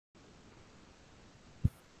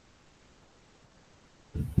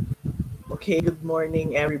Okay, good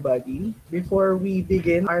morning, everybody. Before we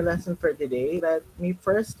begin our lesson for today, let me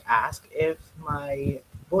first ask if my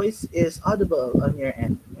voice is audible on your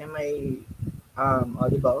end. Am I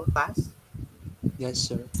audible, class? Yes,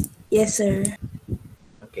 sir. Yes, sir.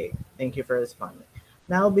 Okay, thank you for responding.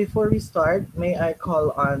 Now, before we start, may I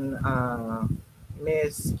call on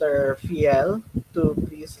Mr. Fiel to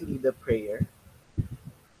please lead the prayer?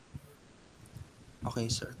 Okay,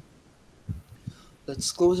 sir.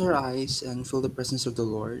 Let's close our eyes and feel the presence of the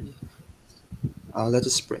Lord. Let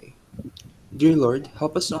us pray. Dear Lord,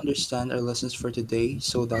 help us to understand our lessons for today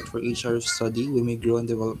so that for each hour of study we may grow and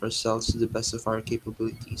develop ourselves to the best of our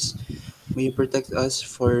capabilities. May you protect us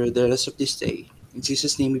for the rest of this day. In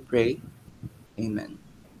Jesus' name we pray. Amen.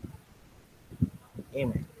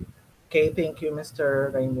 Amen. Okay, thank you,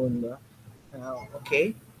 Mr. Raimundo.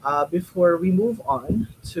 Okay, before we move on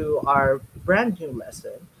to our brand new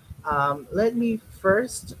lesson, let me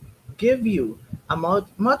first give you a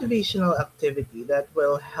motivational activity that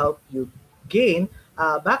will help you gain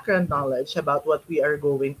background knowledge about what we are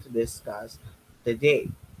going to discuss today.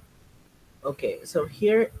 Okay, so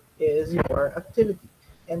here is your activity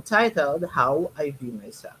entitled How I View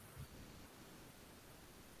Myself.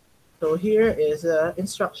 So here is a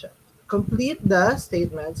instruction. Complete the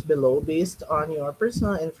statements below based on your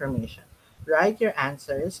personal information. Write your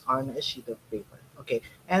answers on a sheet of paper. Okay,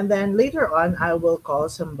 and then later on, I will call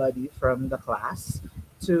somebody from the class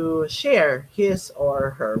to share his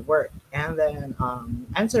or her work and then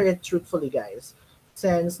answer it truthfully, guys.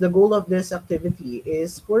 Since the goal of this activity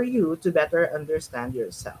is for you to better understand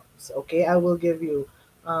yourselves. Okay, I will give you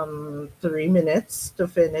 3 minutes to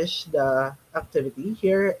finish the activity.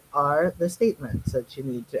 Here are the statements that you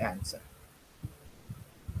need to answer.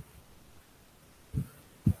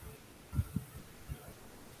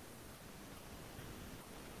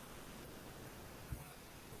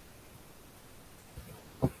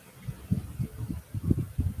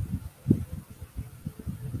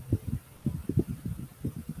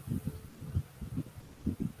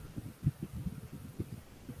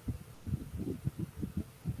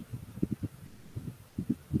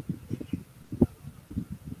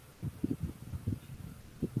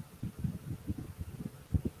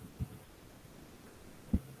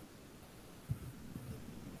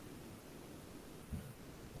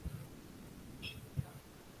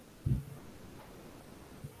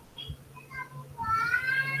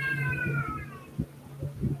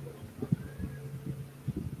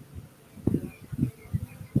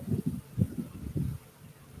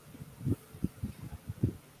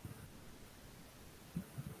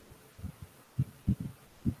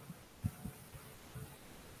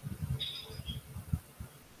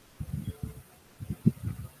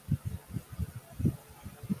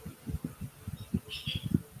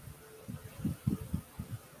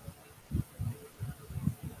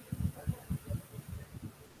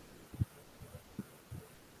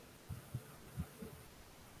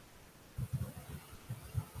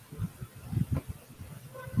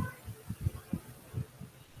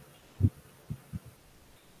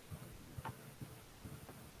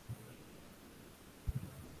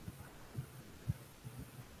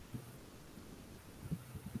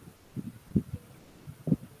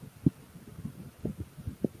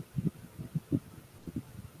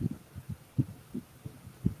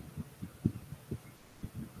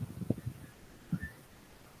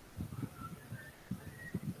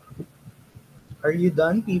 Are you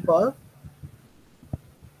done, people?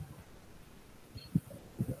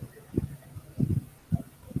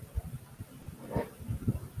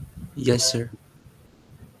 Yes, sir.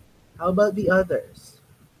 How about the others?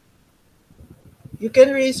 You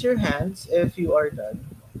can raise your hands if you are done.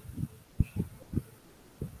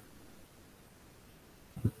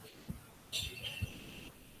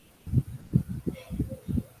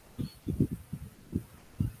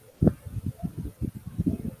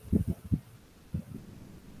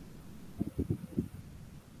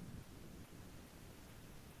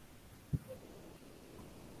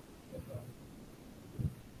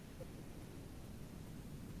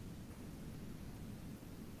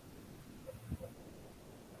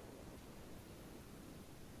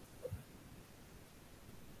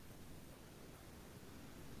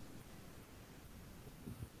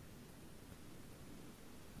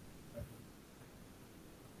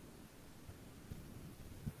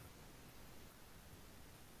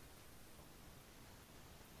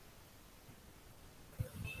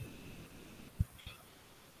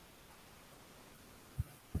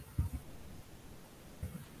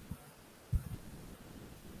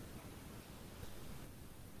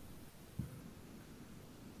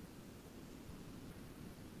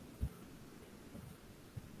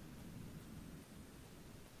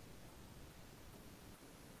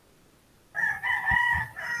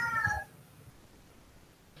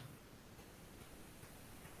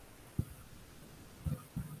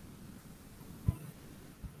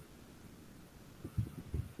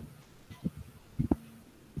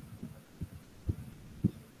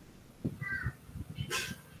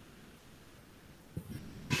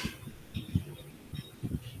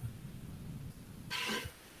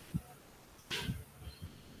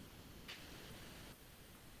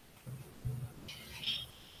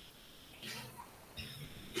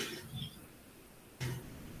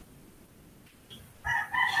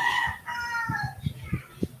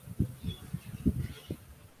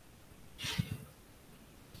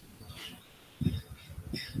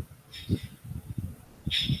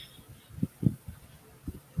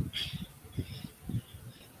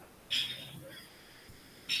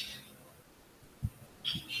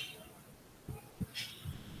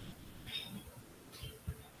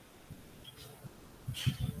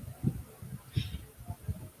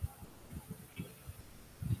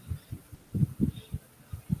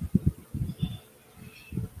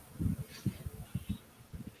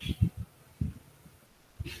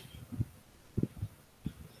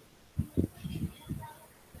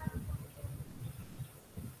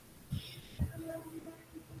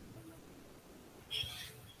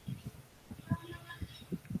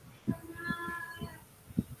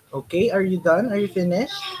 Okay, are you done? Are you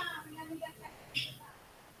finished?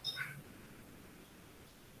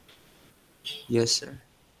 Yes, sir.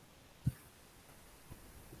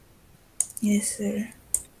 Yes, sir.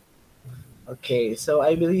 Okay, so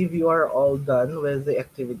I believe you are all done with the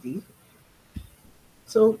activity.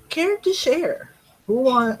 So, care to share? Who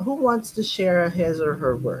wants to share his or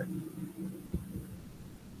her work?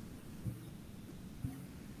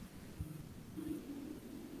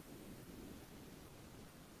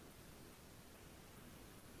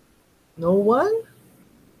 No one?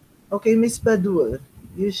 Okay, Miss Badul,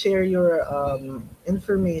 you share your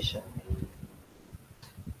information.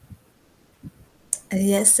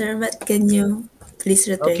 Yes, sir, but can you please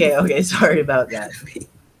return the Okay, phone? okay, sorry about that.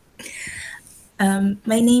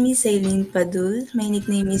 My name is Aileen Padul. My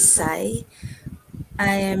nickname is Sai.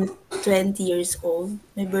 I am 20 years old.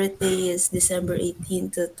 My birthday is December 18,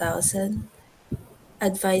 2000.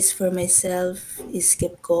 Advice for myself is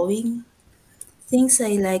keep going. Things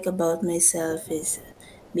I like about myself is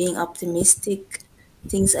being optimistic.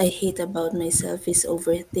 Things I hate about myself is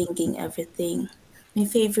overthinking everything. My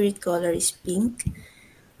favorite color is pink.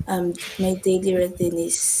 My daily routine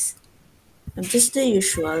is just the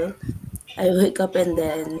usual. I wake up and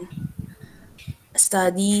then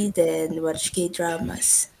study, then watch K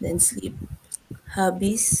dramas, then sleep.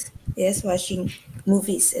 Hobbies? Yes, watching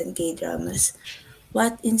movies and K dramas.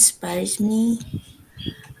 What inspires me?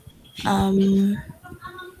 Um,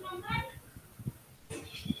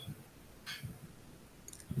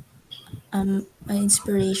 my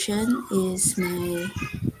inspiration is my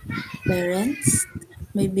parents.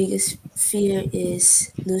 My biggest fear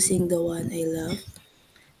is losing the one I love.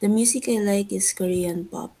 The music I like is Korean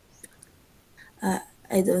pop. Uh,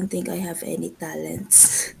 I don't think I have any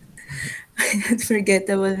talents.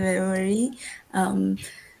 Unforgettable memory. Um,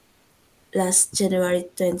 Last January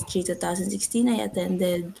 23, 2016, I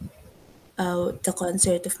attended the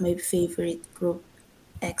concert of my favorite group,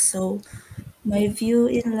 EXO. My view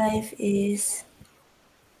in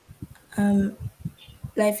um,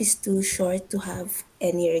 life is too short to have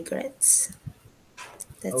any regrets.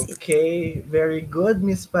 That's it. Okay, very good,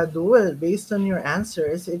 Miss Padul. Based on your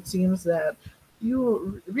answers, it seems that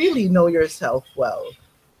you really know yourself well.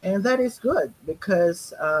 And that is good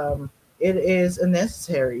because it is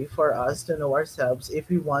necessary for us to know ourselves if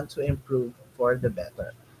we want to improve for the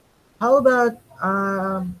better. How about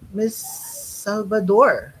Miss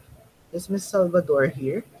Salvador? Is Miss Salvador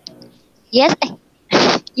here? Yes,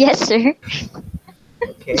 yes, sir.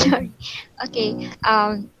 Okay. Sorry. Okay.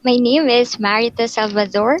 My name is Marita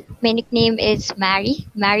Salvador. My nickname is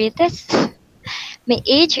Maritas. My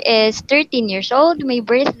age is 13 years old. My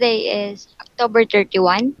birthday is October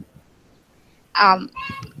 31. Um,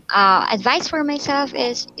 Advice for myself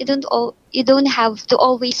is you don't have to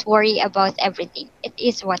always worry about everything. It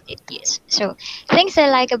is what it is. So things I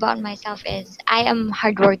like about myself is I am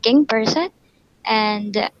hardworking person,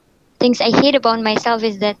 and things I hate about myself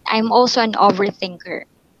is that I'm also an overthinker.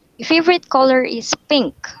 My favorite color is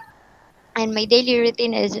pink, and my daily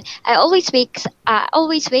routine is I always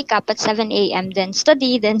wake up at 7 a.m. then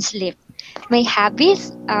study then sleep. My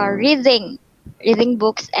hobbies are reading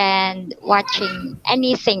books and watching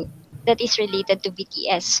anything that is related to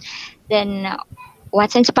BTS. Then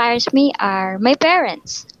what inspires me are my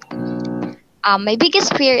parents. My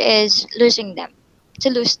biggest fear is to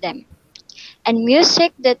lose them. And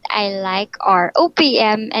music that I like are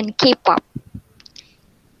OPM and K-pop.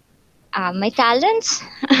 My talents,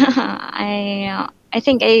 I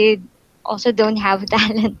think I also don't have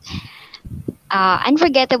talent.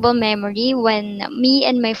 Unforgettable memory when me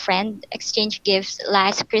and my friend exchanged gifts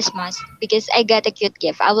last Christmas because I got a cute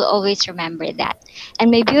gift. I will always remember that.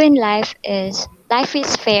 And my view in life is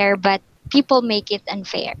fair, but people make it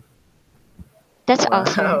unfair. That's all,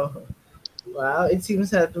 sir. Wow. Wow, it seems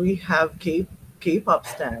that we have K-pop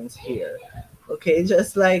stands here. Okay,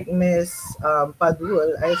 just like Miss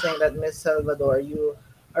Padul, I think that Miss Salvador, you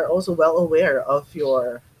are also well aware of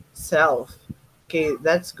yourself. Okay,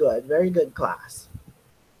 that's good. Very good class.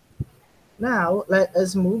 Now, let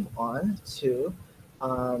us move on to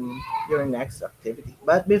your next activity.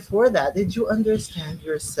 But before that, did you understand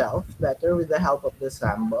yourself better with the help of the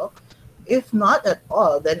sandbox? If not at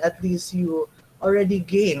all, then at least you already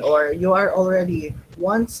gain or you are already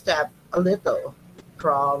one step a little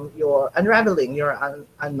from your unraveling your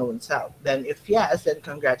unknown self. Then, if yes, then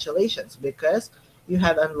congratulations because you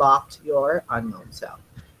have unlocked your unknown self.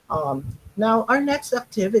 Now, our next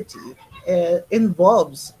activity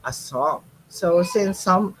involves a song. So, since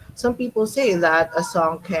some people say that a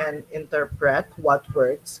song can interpret what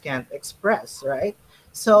words can't express, right?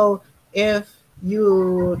 So, if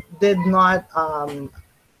you did not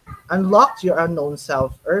unlocked your unknown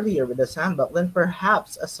self earlier with a sandbox, then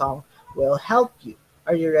perhaps a song will help you.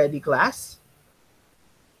 Are you ready, class?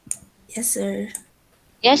 Yes, sir.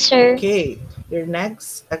 Yes, sir. Okay, your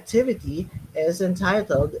next activity is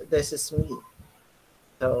entitled This Is Me.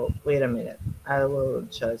 So, wait a minute. I will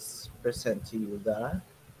just present to you the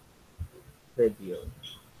video.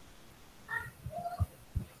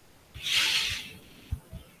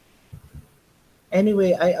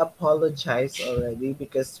 Anyway, I apologize already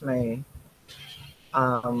because my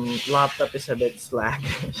laptop is a bit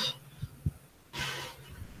sluggish.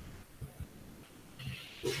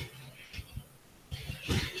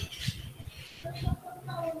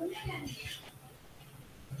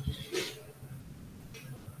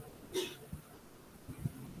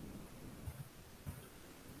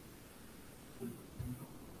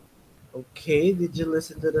 Okay, did you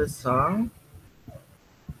listen to the song?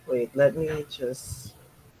 Wait, let me just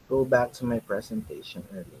go back to my presentation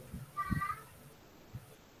earlier.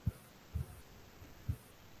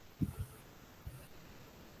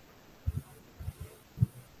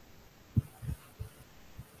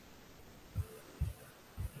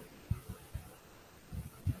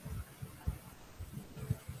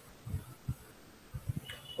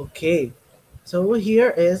 Okay, so here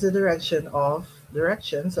is the directions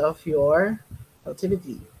of your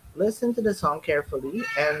activity. Listen to the song carefully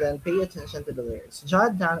and then pay attention to the lyrics.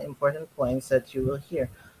 Jot down important points that you will hear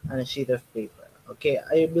on a sheet of paper. Okay,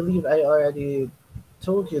 I believe I already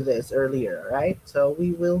told you this earlier, right? So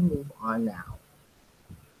we will move on now.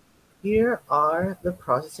 Here are the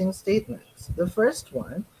processing statements. The first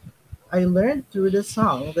one, I learned through the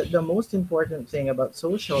song that the most important thing about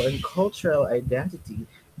social and cultural identity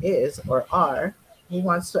is or are. Who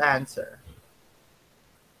wants to answer?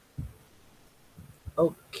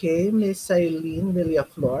 Okay, Miss Eileen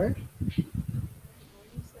Villaflor. Morning,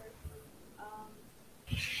 sir.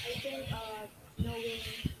 I think knowing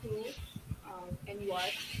who and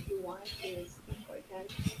what you want is important.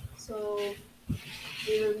 So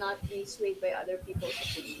we will not be swayed by other people's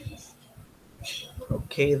opinions.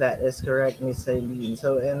 Okay, that is correct, Miss Eileen.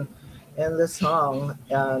 So in the song,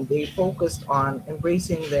 they focused on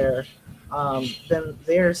embracing their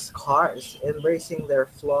scars, embracing their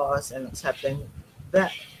flaws, and accepting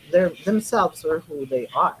that themselves for who they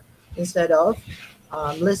are, instead of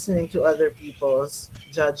listening to other people's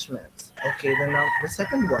judgments. Okay, the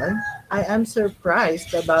second one, I am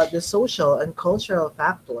surprised about the social and cultural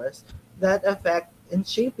factors that affect in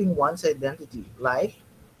shaping one's identity. Like,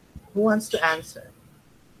 who wants to answer?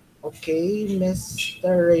 Okay,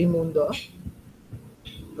 Mr. Raimundo,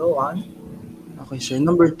 go on. Okay, sir.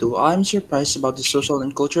 Number two, I'm surprised about the social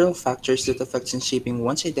and cultural factors that affects in shaping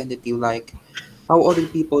one's identity, like how other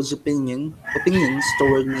people's opinions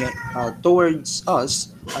towards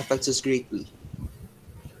us affects us greatly.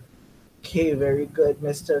 Okay, very good,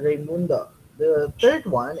 Mr. Raimundo. The third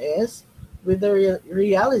one is with the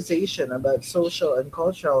realization about social and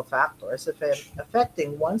cultural factors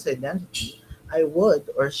affecting one's identity, I would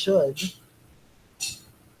or should.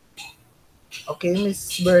 Okay,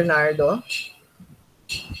 Miss Bernardo.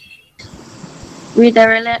 With the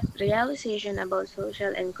realization about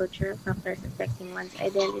social and cultural factors affecting one's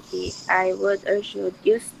identity, I would or should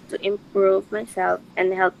use to improve myself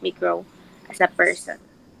and help me grow as a person.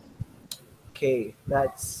 Okay,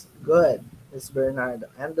 that's good, Miss Bernardo.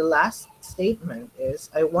 And the last statement is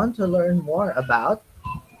I want to learn more about.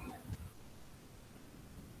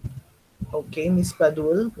 Okay, Miss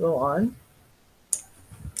Padul, go on.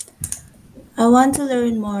 I want to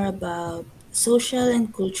learn more about social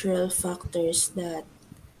and cultural factors that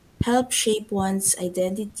help shape one's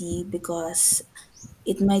identity because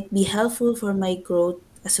it might be helpful for my growth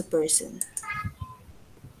as a person.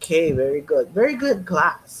 Okay, very good. Very good,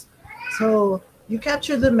 class. So you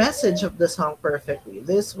captured the message of the song perfectly.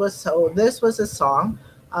 This was a song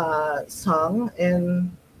sung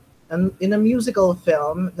in a musical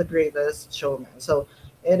film, The Greatest Showman. So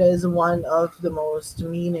it is one of the most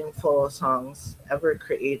meaningful songs ever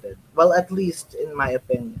created. Well, at least in my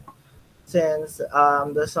opinion, since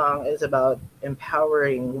the song is about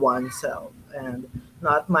empowering oneself and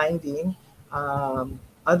not minding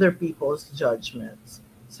other people's judgments.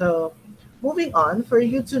 So, moving on, for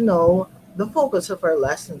you to know the focus of our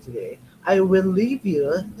lesson today, I will leave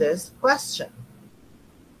you this question.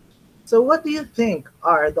 So, what do you think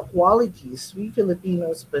are the qualities we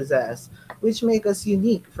Filipinos possess which make us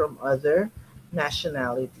unique from other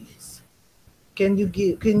nationalities? Can you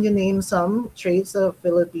name some traits of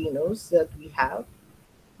Filipinos that we have?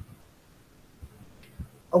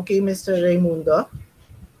 Okay, Mr. Raimundo.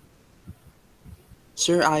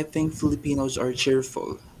 Sir, I think Filipinos are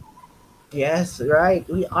cheerful. Yes, right.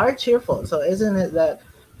 We are cheerful. So isn't it that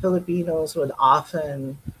Filipinos would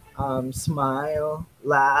often smile,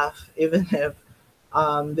 laugh, even if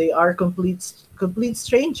they are complete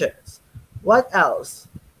strangers? What else?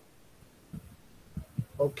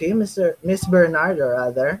 Okay, Miss Bernardo,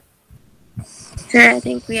 rather. Sir, I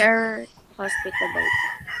think we are hospitable.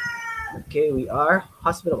 Okay, we are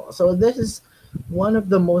hospitable. So this is one of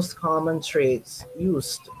the most common traits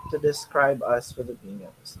used to describe us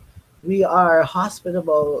Filipinos. We are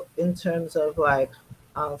hospitable in terms of like,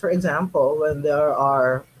 for example, when there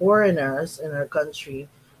are foreigners in our country,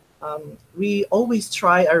 we always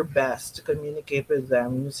try our best to communicate with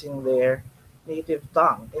them using their native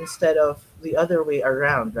tongue instead of the other way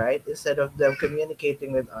around, right? Instead of them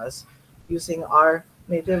communicating with us using our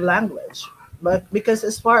native language. But because,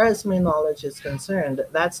 as far as my knowledge is concerned,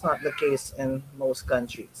 that's not the case in most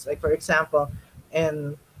countries. Like, for example,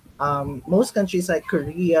 in most countries like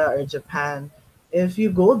Korea or Japan, if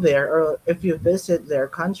you go there or if you visit their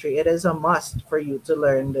country, it is a must for you to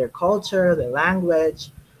learn their culture, their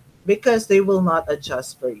language, because they will not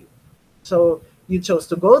adjust for you. So you chose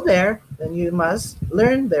to go there, then you must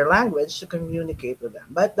learn their language to communicate with them.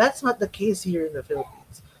 But that's not the case here in the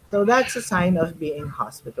Philippines. So that's a sign of being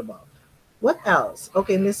hospitable. What else?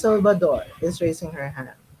 Okay, Miss Salvador is raising her hand.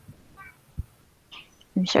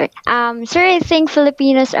 I'm sorry. Sir, I think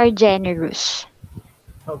Filipinos are generous.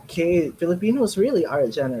 Okay, Filipinos really are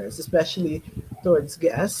generous, especially towards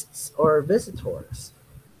guests or visitors.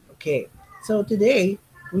 Okay, so today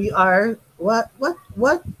we are what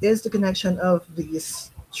is the connection of these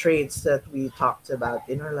traits that we talked about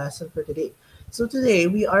in our lesson for today? So today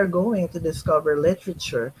we are going to discover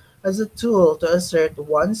literature as a tool to assert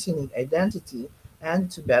one's unique identity and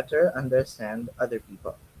to better understand other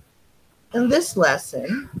people. In this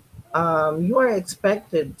lesson, you are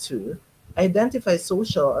expected to identify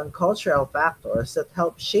social and cultural factors that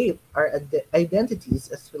help shape our identities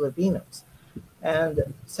as Filipinos, and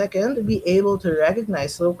second, be able to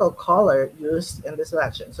recognize local color used in the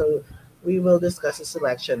selection. So we will discuss the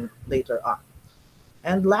selection later on.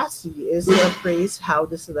 And lastly is to appraise how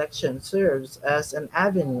the selection serves as an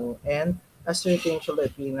avenue in asserting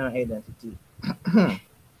Filipino identity.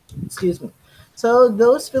 Excuse me. So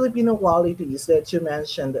those Filipino qualities that you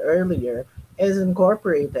mentioned earlier is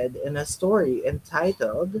incorporated in a story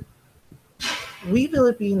entitled We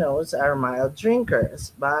Filipinos Are Mild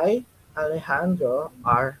Drinkers by Alejandro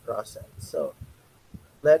Roces. So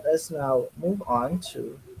let us now move on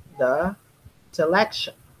to the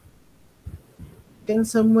selection. Can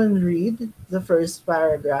someone read the first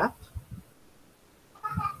paragraph?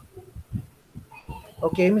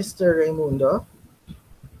 Okay, Mr. Raimundo.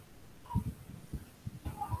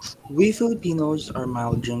 We Filipinos are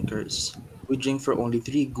mild drinkers. We drink for only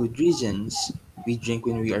three good reasons. We drink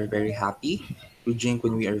when we are very happy, we drink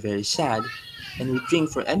when we are very sad, and we drink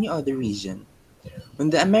for any other reason. When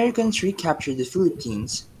the Americans recaptured the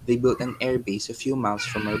Philippines, they built an air base a few miles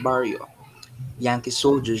from our barrio. Yankee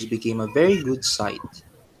soldiers became a very good sight.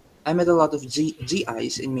 I met a lot of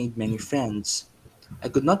GIs and made many friends. I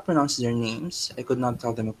could not pronounce their names, I could not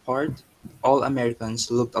tell them apart. All Americans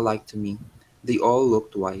looked alike to me. They all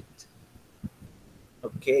looked white.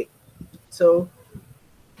 Okay, so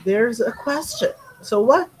there's a question. So,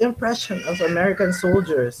 what impression of American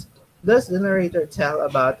soldiers does the narrator tell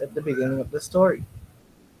about at the beginning of the story?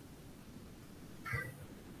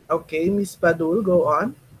 Okay, Miss Padul, go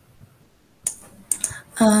on.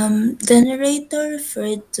 The narrator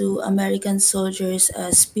referred to American soldiers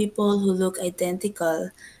as people who look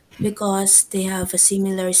identical because they have a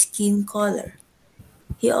similar skin color.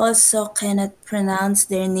 He also cannot pronounce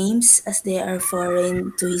their names as they are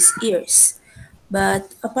foreign to his ears.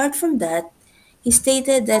 But apart from that, he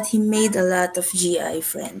stated that he made a lot of GI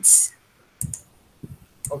friends.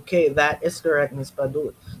 Okay, that is correct, Miss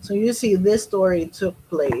Padul. So you see, this story took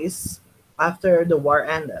place after the war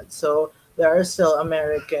ended. So there are still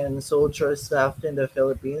American soldiers left in the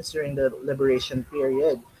Philippines during the liberation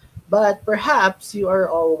period. But perhaps you are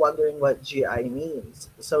all wondering what GI means.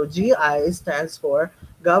 So GI stands for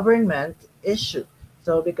government issue.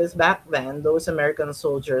 So because back then, those American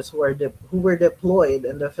soldiers who were deployed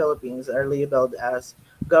in the Philippines are labeled as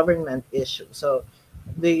government issue. So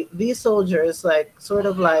these soldiers like sort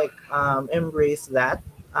of like embrace that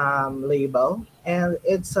label, and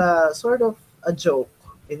it's a sort of a joke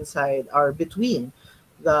inside or between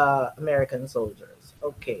the American soldiers.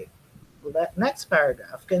 Okay, next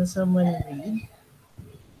paragraph. Can someone read?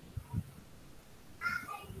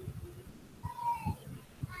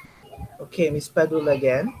 Okay, Miss Padula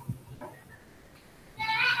again.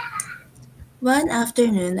 One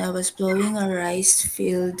afternoon, I was plowing a rice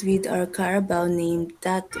field with our carabao named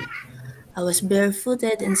Datu. I was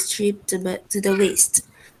barefooted and stripped to the waist.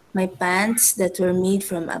 My pants, that were made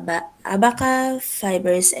from abaca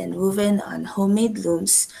fibers and woven on homemade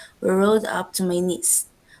looms, were rolled up to my knees.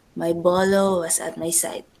 My bolo was at my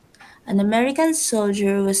side. An American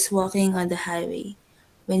soldier was walking on the highway.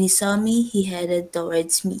 When he saw me, he headed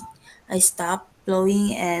towards me. I stopped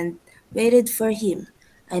plowing and waited for him.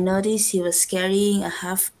 I noticed he was carrying a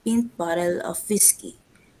half pint bottle of whiskey.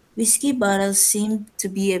 Whiskey bottles seemed to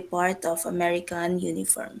be a part of American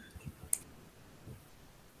uniform.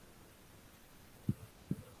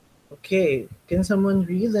 Okay, can someone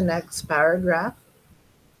read the next paragraph?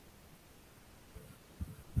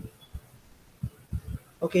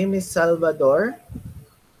 Okay, Miss Salvador.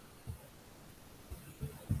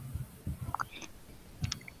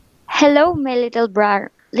 Hello, my little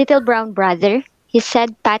brown brother, he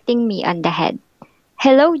said, patting me on the head.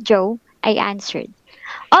 Hello, Joe, I answered.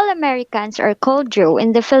 All Americans are called Joe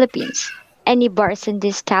in the Philippines. Any bars in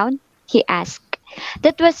this town? He asked.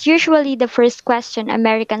 That was usually the first question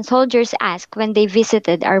American soldiers asked when they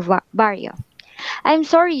visited our barrio. I'm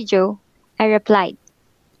sorry, Joe, I replied.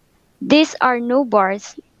 These are no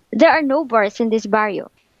bars. There are no bars in this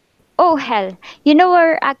barrio. Oh hell, you know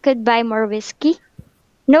where I could buy more whiskey?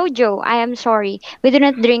 No, Joe, I am sorry. We do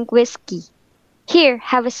not drink whiskey. Here,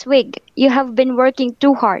 have a swig. You have been working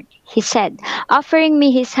too hard, he said, offering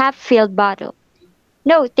me his half filled bottle.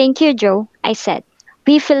 No, thank you, Joe, I said.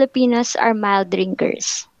 We Filipinos are mild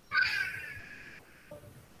drinkers.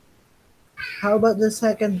 How about the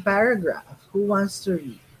second paragraph? Who wants to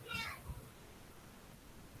read?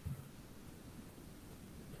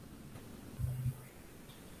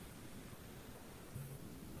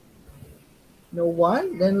 No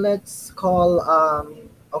one? Then let's call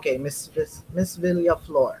okay, Miss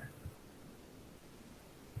Villaflor.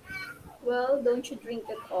 Well, don't you drink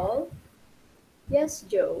at all? Yes,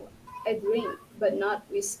 Joe, I drink, but not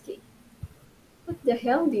whiskey. What the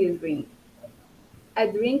hell do you drink? I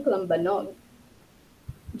drink lambanog.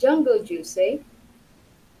 Jungle juice, eh?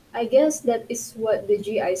 I guess that is what the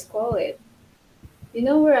GIs call it. You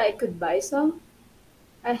know where I could buy some?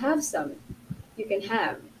 I have some. You can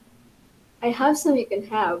have. I have some you can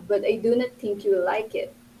have, but I do not think you will like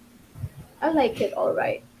it. I like it all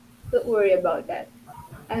right. Don't worry about that.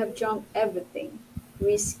 I have drunk everything: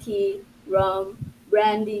 whiskey, rum,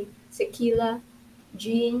 brandy, tequila,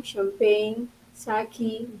 gin, champagne,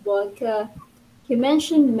 sake, vodka. He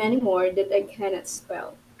mentioned many more that I cannot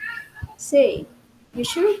spell. Say, you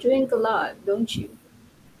sure drink a lot, don't you?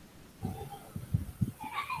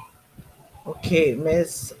 Okay,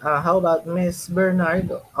 how about Miss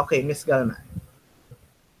Bernardo? Okay, Miss Galman.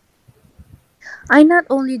 I not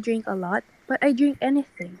only drink a lot, but I drink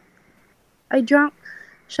anything. I drank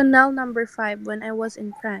Chanel number 5 when I was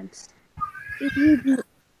in France. In Eugene,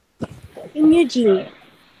 in Eugene,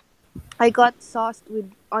 I got sauced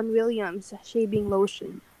with on Williams shaving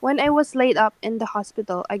lotion. When I was laid up in the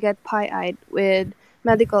hospital, I got pie-eyed with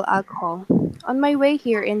medical alcohol. On my way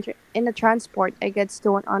here in the transport, I get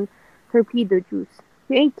stoned on torpedo juice.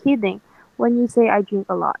 You ain't kidding when you say I drink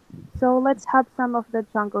a lot. So let's have some of the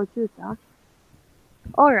jungle juice, huh?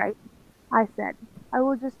 All right, I said. I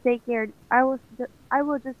will just take this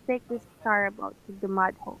carabao to the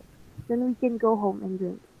mud hole. Then we can go home and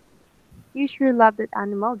drink. You sure love that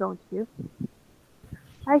animal, don't you?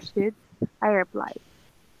 I should, I replied.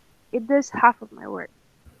 It does half of my work.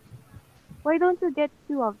 Why don't you get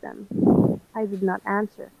 2 of them? I did not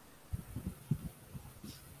answer.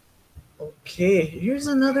 Okay, here's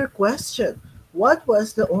another question. What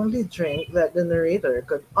was the only drink that the narrator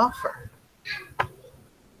could offer?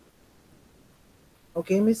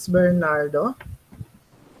 Okay, Miss Bernardo.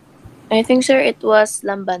 I think, sir, it was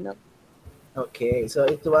lambanog. Okay, so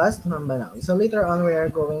it was lambanog. So later on, we are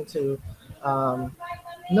going to um,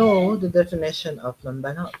 know the definition of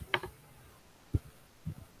lambanog.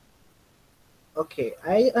 Okay,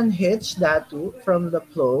 I unhitched Datu from the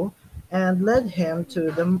plow and led him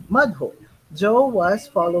to the mud hole. Joe was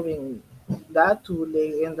following me. Datu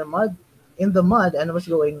lay in the mud and was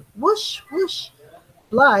going whoosh whoosh.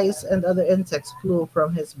 Flies and other insects flew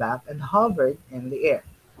from his back and hovered in the air.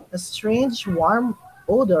 A strange warm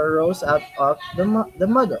odor rose out of the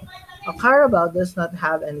mud. A carabao does not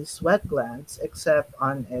have any sweat glands except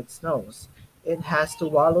on its nose. It has to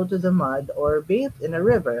wallow to the mud or bathe in a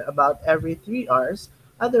river about every 3 hours,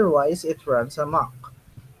 otherwise it runs amok.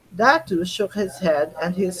 Datu shook his head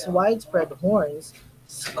and his widespread horns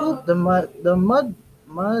scooped muddy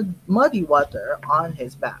water on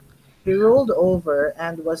his back. He rolled over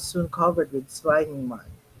and was soon covered with slimy mud.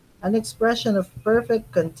 An expression of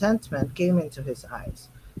perfect contentment came into his eyes.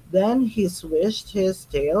 Then he swished his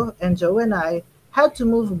tail, and Joe and I had to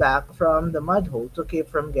move back from the mud hole to keep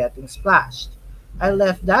from getting splashed. I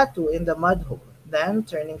left Datu in the mud hole. Then,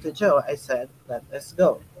 turning to Joe, I said, "Let us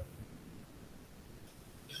go."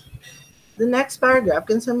 The next paragraph,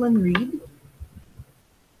 can someone read?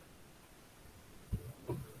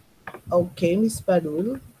 Okay, Miss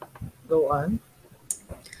Padul, go on.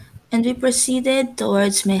 And we proceeded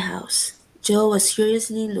towards my house. Joe was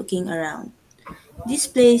curiously looking around. This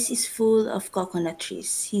place is full of coconut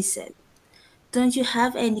trees, he said. Don't you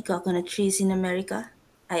have any coconut trees in America?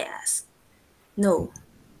 I asked. No,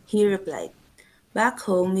 he replied. Back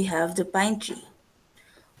home we have the pine tree.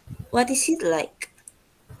 What is it like?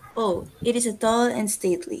 Oh, it is tall and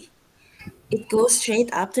stately. It goes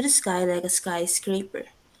straight up to the sky like a skyscraper.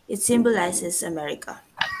 It symbolizes America.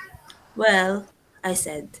 Well, I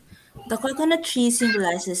said, the coconut tree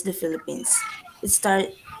symbolizes the Philippines. It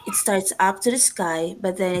starts up to the sky,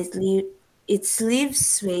 but then its leaves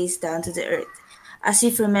sways down to the earth, as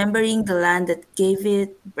if remembering the land that gave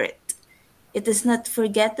it birth. It does not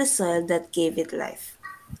forget the soil that gave it life.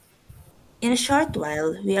 In a short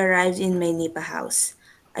while, we arrived in my nipa house.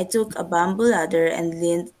 I took a bamboo ladder and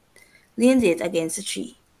leaned it against a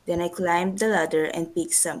tree. Then I climbed the ladder and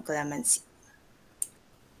picked some calamansi.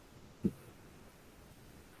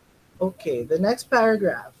 Okay, the next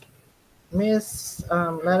paragraph. Let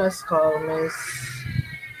us call Miss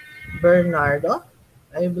Bernardo.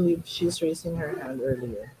 I believe she's raising her hand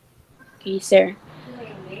earlier. Okay, sir.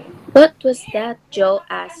 What was that? Joe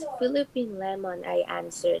asked. Philippine lemon, I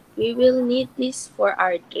answered. We will need this for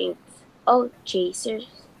our drinks. Oh, chasers.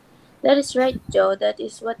 That is right, Joe. That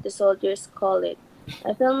is what the soldiers call it.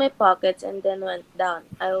 I filled my pockets and then went down.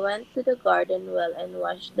 I went to the garden well and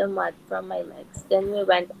washed the mud from my legs. Then we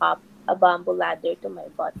went up a bamboo ladder to my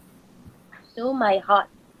hut.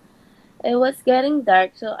 It was getting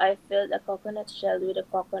dark, so I filled a coconut shell with a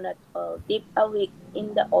coconut oil, dipped a wick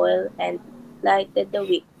in the oil, and lighted the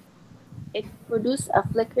wick. It produced a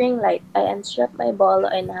flickering light. I unstrapped my bolo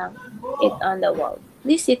and hung it on the wall.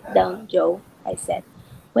 Please sit down, Joe, I said.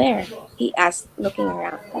 Where? He asked, looking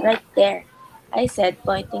around. Right there, I said,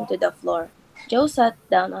 pointing to the floor. Joe sat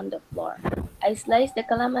down on the floor. I sliced the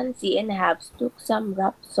calamansi in halves, took some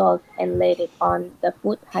rock salt, and laid it on the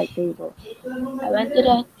foot-high table. I went to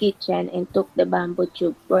the kitchen and took the bamboo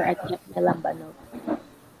tube where I kept my lambanog.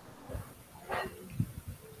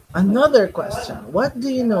 Another question. What do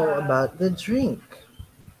you know about the drink?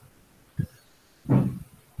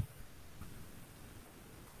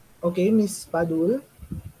 Okay, Miss Padul.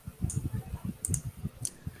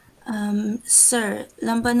 Sir,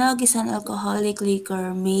 lambanog is an alcoholic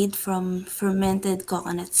liquor made from fermented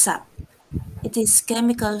coconut sap. It is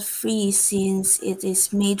chemical free since it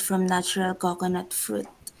is made from natural coconut fruit,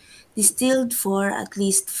 distilled for at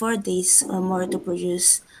least 4 days or more to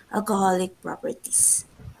produce alcoholic properties.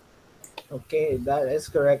 Okay, that is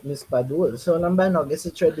correct, Miss Padul. So, lambanog is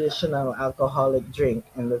a traditional alcoholic drink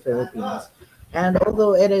in the Philippines. And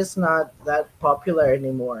although it is not that popular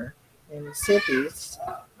anymore in cities,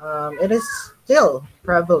 it is still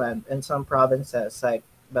prevalent in some provinces like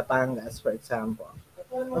Batangas, for example.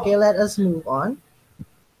 Okay, let us move on.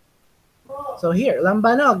 So here,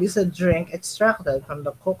 lambanog is a drink extracted from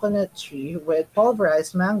the coconut tree with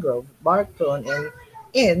pulverized mangrove bark thrown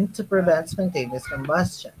in to prevent spontaneous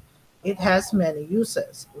combustion. It has many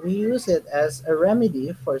uses. We use it as a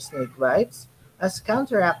remedy for snake bites, as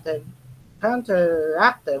counteractive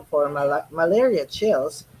for malaria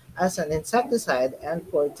chills, as an insecticide, and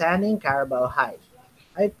for tanning carabao hide.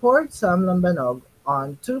 I poured some lambanog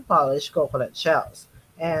on two polished coconut shells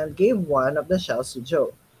and gave one of the shells to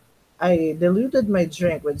Joe. I diluted my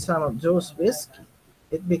drink with some of Joe's whiskey.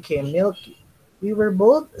 It became milky. We were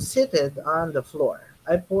both seated on the floor.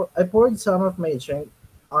 I poured some of my drink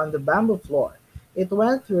on the bamboo floor. It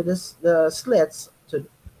went through the slits to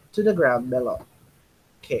the ground below.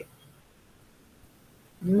 Okay.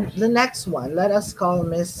 The next one, let us call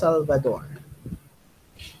Miss Salvador.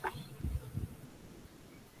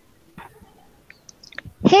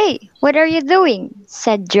 Hey, what are you doing?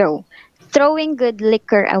 Said Joe. Throwing good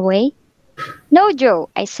liquor away? No, Joe,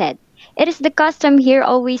 I said. It is the custom here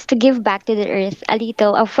always to give back to the earth a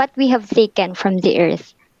little of what we have taken from the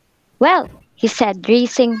earth. Well, he said,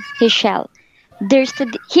 raising his shell. Here's to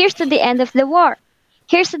the end of the war.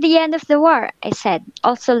 Here's to the end of the war, I said,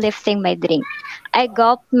 also lifting my drink. I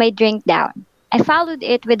gulped my drink down. I followed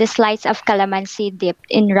it with a slice of calamansi dipped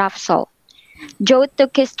in rough salt. Joe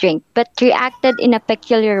took his drink, but reacted in a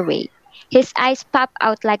peculiar way. His eyes popped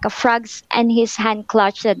out like a frog's and his hand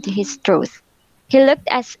clutched at his throat. He looked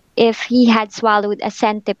if he had swallowed a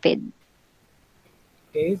centipede.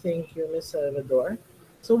 Okay, thank you, Miss Salvador.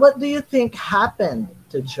 So, what do you think happened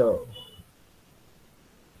to Joe?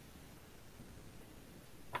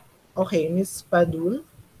 Okay, Miss Padul.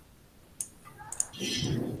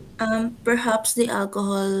 Perhaps the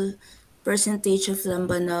alcohol percentage of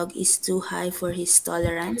lambanog is too high for his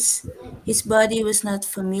tolerance. His body was not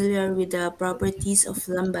familiar with the properties of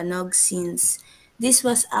lambanog since this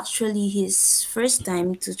was actually his first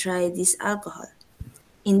time to try this alcohol.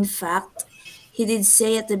 In fact, he did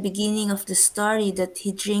say at the beginning of the story that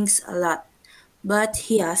he drinks a lot, but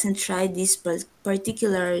he hasn't tried this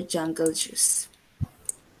particular jungle juice.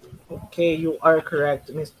 Okay, you are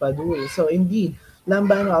correct, Miss Padul. So, indeed,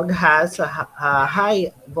 lambanog has a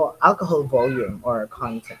high alcohol volume or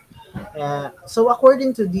content. So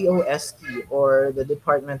according to DOST or the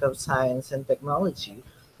Department of Science and Technology,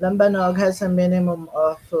 Lambanog has a minimum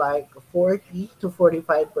of like 40 to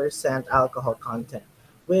 45% alcohol content,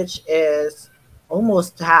 which is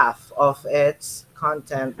almost half of its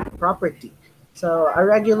content property. So a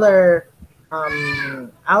regular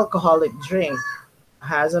alcoholic drink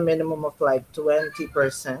has a minimum of like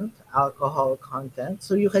 20% alcohol content.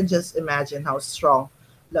 So you can just imagine how strong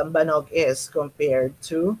Lambanog is compared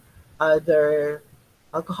to other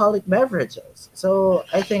alcoholic beverages. So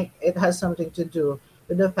I think it has something to do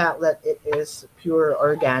with the fact that it is pure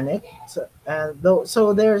organic.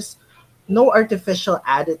 So there's no artificial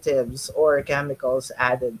additives or chemicals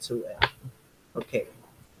added to it. Okay,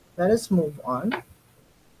 let us move on.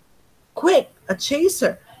 Quick, a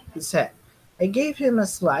chaser, he said. I gave him a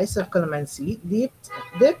slice of calamansi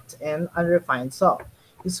dipped in unrefined salt.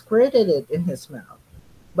 He squirted it in his mouth,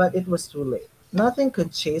 but it was too late. Nothing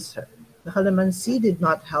could chase her. The calamansi did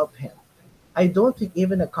not help him. I don't think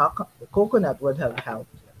even a coconut would have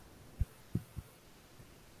helped.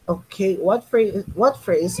 Okay, what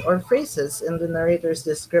phrase or phrases in the narrator's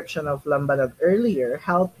description of Lambanag earlier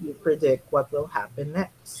help you predict what will happen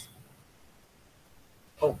next?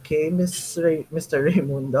 Okay, Mr.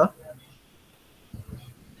 Raimundo.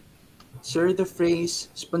 Sir, the phrase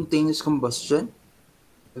spontaneous combustion,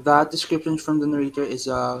 that description from the narrator is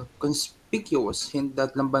a conspicuous hint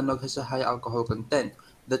that lambanog has a high alcohol content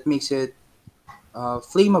that makes it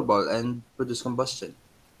flammable and produce combustion.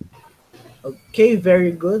 Okay,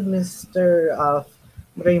 very good, Mr.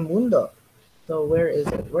 Raimundo. So where is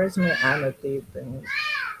it? Where's my annotating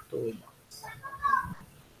toolbox?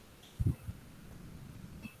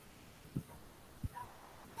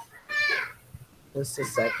 Just a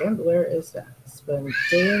second. Where is that?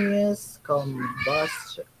 Spontaneous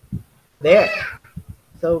combustion. There.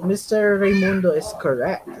 So Mr. Raimundo is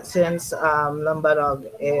correct since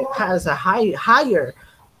Lambarog it has a higher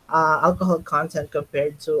alcohol content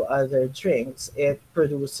compared to other drinks. It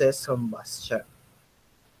produces combustion.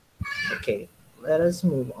 Okay, let us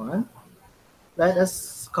move on. Let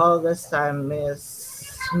us call this time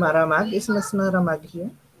Miss Maramag. Is Miss Maramag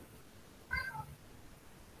here?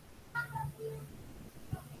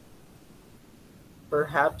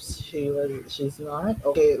 Perhaps she's not.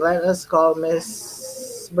 Okay, let us call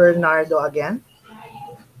Miss Bernardo again.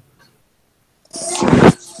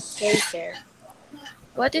 Hey, sir.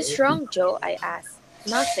 What is Okay. wrong, Joe? I asked.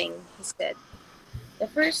 Nothing, he said. The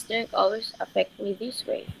first drink always affects me this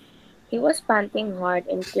way. He was panting hard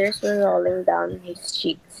and tears were rolling down his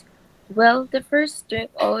cheeks. Well, the first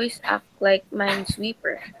drink always acts like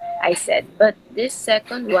Minesweeper, I said, but this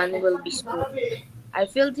second one will be smooth. I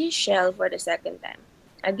filled his shell for the second time.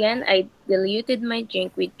 Again, I diluted my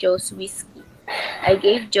drink with Joe's whiskey. I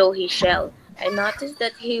gave Joe his shell. I noticed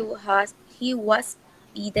that he was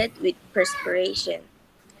beaded with perspiration.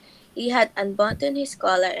 He had unbuttoned his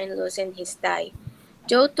collar and loosened his tie.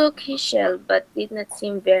 Joe took his shell but did not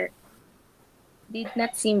seem very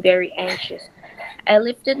anxious. I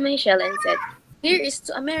lifted my shell and said, "Here is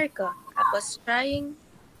to America." I was trying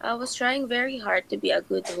very hard to be a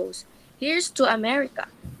good host. "Here's to America,"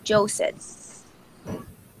 Joe said.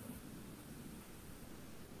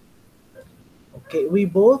 Okay, we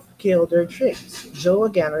both killed our tricks. Joe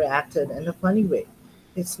again reacted in a funny way.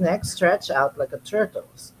 His neck stretched out like a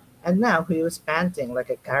turtle's, and now he was panting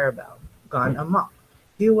like a carabao, gone amok.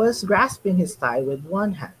 He was grasping his thigh with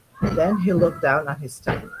one hand. Then he looked down on his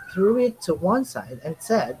tongue, threw it to one side, and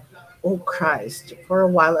said, "Oh Christ!" For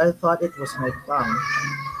a while I thought it was my thumb.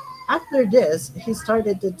 After this, he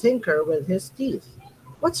started to tinker with his teeth.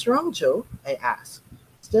 "What's wrong, Joe?" I asked,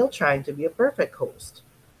 still trying to be a perfect host.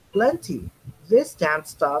 "Plenty. This damn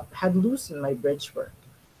stuff had loosened my bridgework."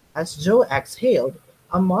 As Joe exhaled,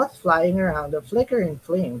 a moth flying around a flickering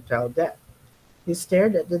flame fell dead. He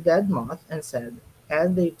stared at the dead moth and said,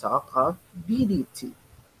 "And they talk of DDT."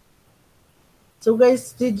 So,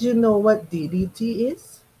 guys, did you know what DDT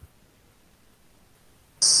is?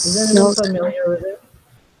 Is anyone No, sir. familiar with it?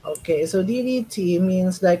 Okay, so DDT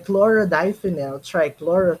means like chlorodiphenyl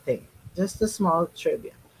trichloroethane. Just a small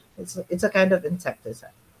trivia. It's a kind of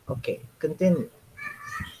insecticide. Okay, continue.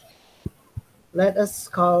 Let us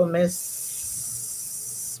call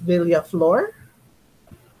Miss Villaflor.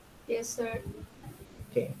 Yes, sir.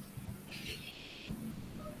 Okay.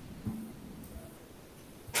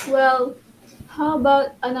 Well, how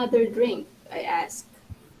about another drink? I asked.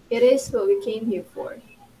 It is what we came here for.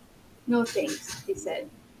 No thanks, he said.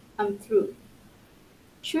 I'm through.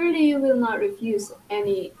 Surely you will not refuse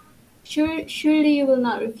any. Surely you will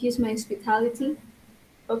not refuse my hospitality?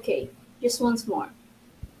 Okay, just once more.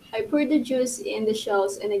 I poured the juice in the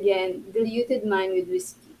shells and again diluted mine with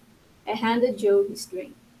whiskey. I handed Joe his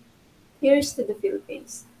drink. Here's to the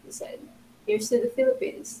Philippines, he said. Here's to the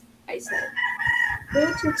Philippines, I said.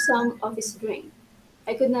 Joe took some of his drink.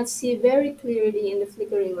 I could not see very clearly in the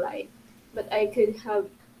flickering light, but I could have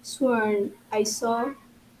sworn I saw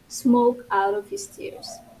smoke out of his tears.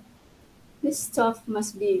 This stuff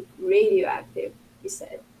must be radioactive, he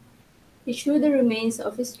said. He threw the remains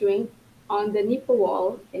of his drink on the Nipa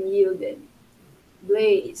wall and yielded.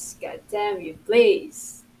 Blaze, goddamn you,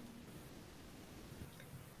 Blaze!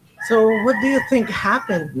 So, what do you think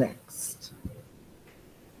happened next?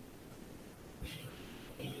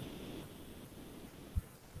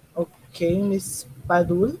 Okay, Miss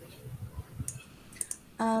Padul.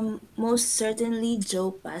 Most certainly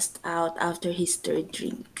Joe passed out after his third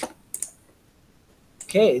drink.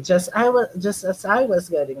 Okay, just as I was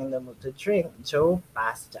getting in the mood to drink, Joe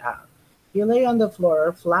passed out. He lay on the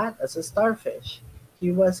floor flat as a starfish.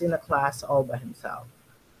 He was in a class all by himself.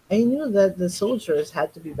 I knew that the soldiers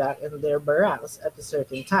had to be back in their barracks at a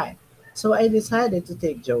certain time, so I decided to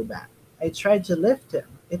take Joe back. I tried to lift him.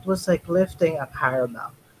 It was like lifting a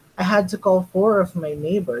caramel. I had to call four of my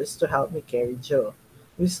neighbors to help me carry Joe.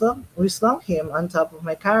 We slung him on top of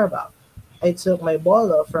my caravel. I took my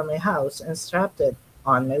bolo from my house and strapped it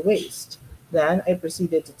on my waist. Then I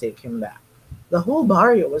proceeded to take him back. The whole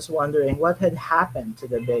barrio was wondering what had happened to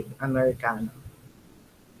the big Americano.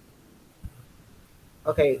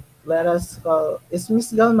 Okay, let us call. Is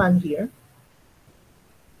Miss Galman here?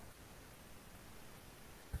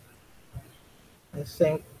 I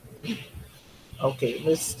think. Okay,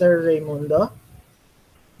 Mr. Raimundo.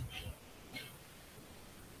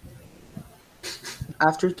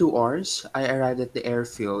 After 2 hours, I arrived at the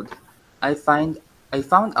airfield. I find I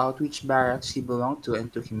found out which barracks he belonged to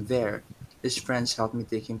and took him there. His friends helped me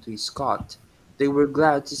take him to his cot. They were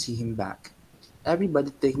glad to see him back. Everybody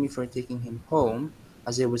thanked me for taking him home.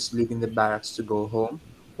 As I was leaving the barracks to go home,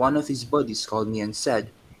 one of his buddies called me and said,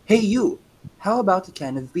 "Hey you! How about a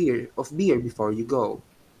can of beer before you go?"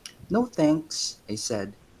 "No thanks," I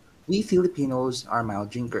said. "We Filipinos are mild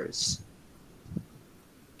drinkers."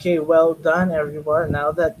 Okay, well done, everyone.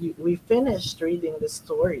 Now that we finished reading the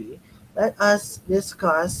story, let us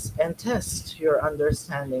discuss and test your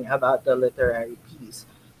understanding about the literary piece.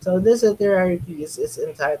 So, this literary piece is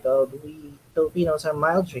entitled We Filipinos Are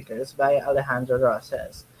Mild Drinkers by Alejandro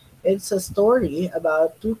Roces. It's a story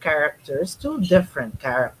about two characters, two different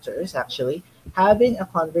characters actually, having a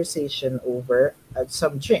conversation over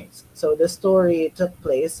some drinks. So, the story took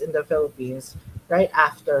place in the Philippines right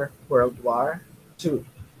after World War II.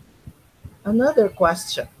 Another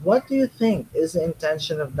question: what do you think is the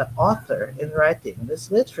intention of the author in writing this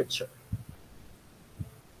literature?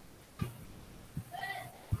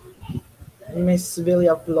 Miss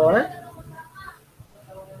Villaflor?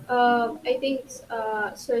 I think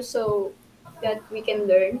so that we can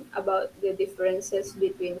learn about the differences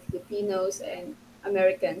between Filipinos and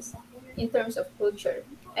Americans in terms of culture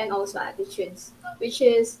and also attitudes, which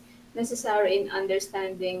is necessary in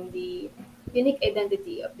understanding the unique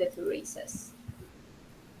identity of the two races.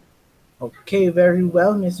 Okay, very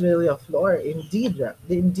well, Miss Villaflor. Indeed,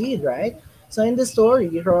 indeed, right? So in the story,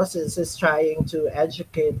 Roses is trying to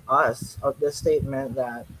educate us of the statement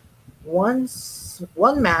that one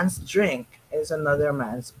man's drink is another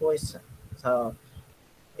man's poison. So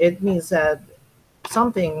it means that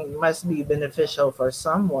something must be beneficial for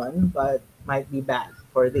someone but might be bad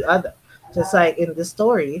for the other. Just like in the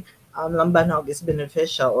story, lambanog is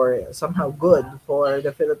beneficial or somehow good for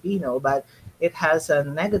the Filipino, but it has a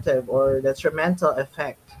negative or detrimental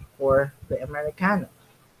effect for the Americano.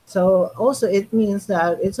 So also it means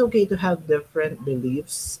that it's okay to have different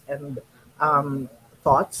beliefs and um,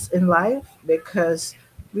 thoughts in life because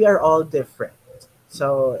we are all different.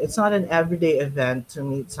 So it's not an everyday event to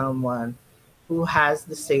meet someone who has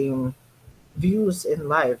the same views in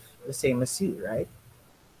life, the same as you, right?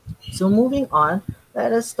 So moving on,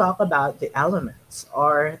 let us talk about the elements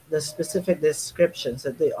or the specific descriptions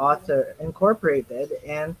that the author incorporated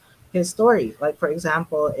in his story. Like for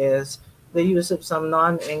example, is the use of some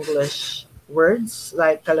non-English words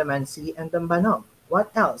like calamansi and dambanog.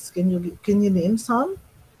 What else? Can you name some?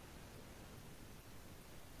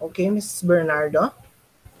 Okay, Mrs. Bernardo.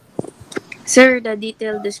 Sir, the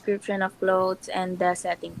detailed description of clothes and the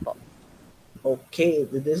setting po. Okay,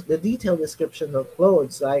 the detailed description of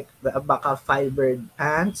clothes like the abaka fibered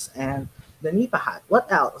pants and the nipa hat.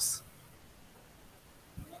 What else,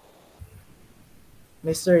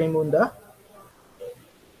 Mr. Imunda?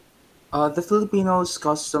 The Filipinos'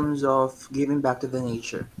 customs of giving back to the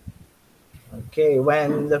nature. Okay,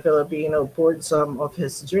 when the Filipino poured some of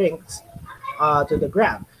his drinks to the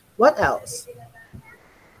ground. What else,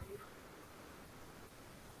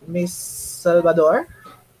 Miss Salvador?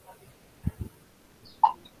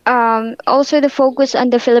 Also, the focus on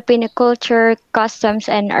the Filipino culture, customs,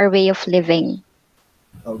 and our way of living.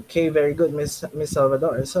 Okay, very good, Miss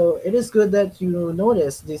Salvador. So it is good that you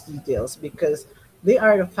notice these details because they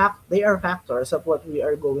are factors of what we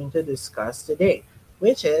are going to discuss today,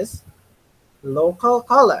 which is local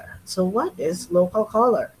color. So what is local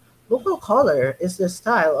color? Local color is the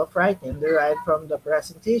style of writing derived from the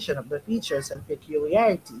presentation of the features and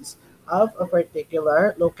peculiarities of a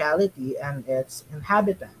particular locality and its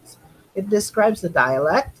inhabitants. It describes the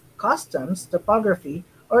dialect, customs, topography,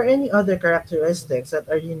 or any other characteristics that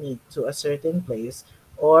are unique to a certain place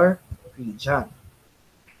or region.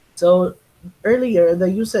 So earlier, the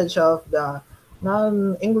usage of the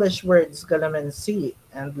non-English words calamansi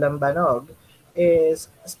and lambanog is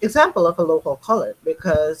example of a local color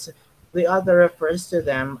because the author refers to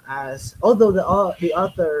them as, although the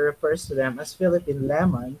author refers to them as Philippine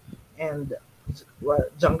lemon and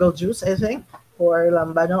jungle juice, I think, for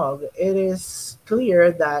lambanog, it is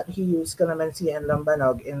clear that he used calamansi and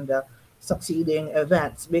lambanog in the succeeding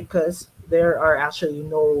events because there are actually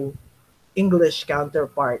no English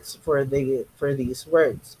counterparts for these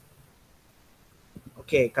words.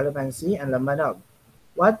 Okay, calamansi and lambanog.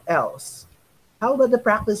 What else? How about the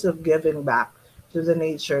practice of giving back to the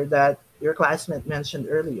nature that your classmate mentioned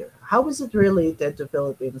earlier? How is it related to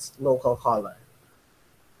Philippines local color?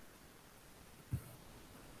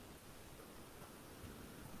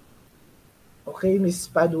 Okay, Miss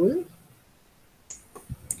Padul.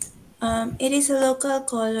 It is a local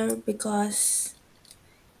color because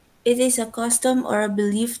it is a custom or a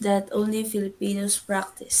belief that only Filipinos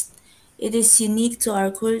practiced. It is unique to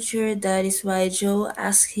our culture. That is why Joe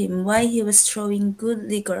asked him why he was throwing good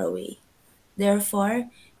liquor away. Therefore,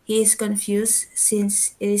 he is confused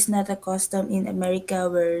since it is not a custom in America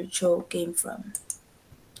where Joe came from.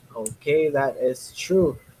 Okay, that is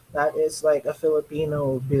true. That is like a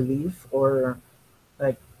Filipino belief or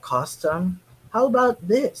like custom. How about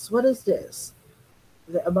this? What is this?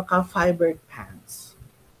 The abaca fibered pants.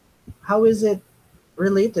 How is it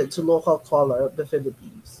related to local color of the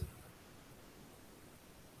Philippines?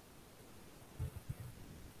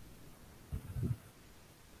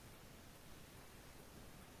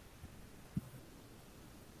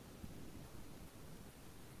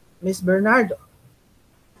 Miss Bernardo.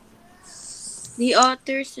 The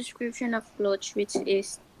author's description of clothes, which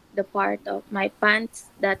is the part of my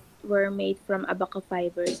pants that were made from abaca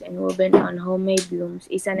fibers and woven on homemade looms,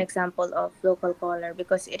 is an example of local color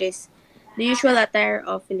because it is the usual attire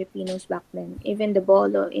of Filipinos back then. Even the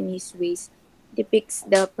bolo in his waist depicts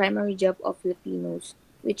the primary job of Filipinos,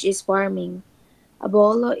 which is farming. A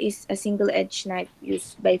bolo is a single-edged knife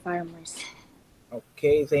used by farmers.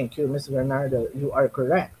 Okay, thank you, Miss Bernardo. You are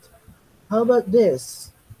correct. How about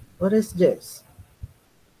this? What is this?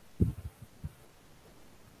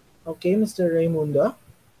 Okay, Mr. Raimundo.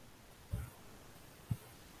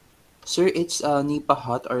 Sir, it's a nipa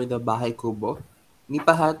hut or the bahay kubo.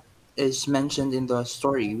 Nipa hut is mentioned in the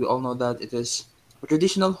story. We all know that it is a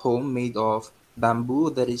traditional home made of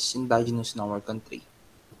bamboo that is indigenous in our country.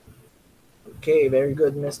 Okay, very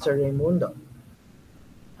good, Mr. Raimundo.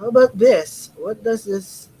 How about this? What does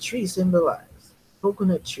this tree symbolize?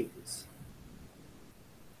 Coconut trees.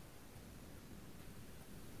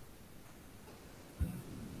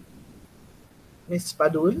 Miss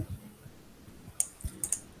Padul?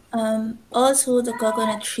 Also, the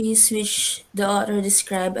coconut trees, which the author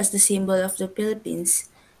described as the symbol of the Philippines,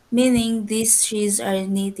 meaning these trees are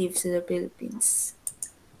native to the Philippines.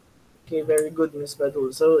 Okay, very good, Miss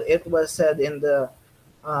Padul. So it was said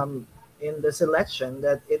um, in the selection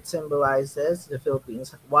that it symbolizes the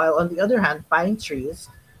Philippines, while on the other hand, pine trees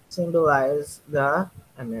symbolize the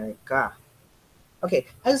America. Okay,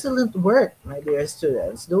 excellent work, my dear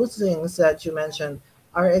students. Those things that you mentioned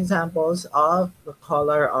are examples of the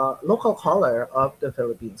color, local color of the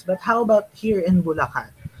Philippines. But how about here in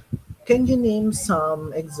Bulacan? Can you name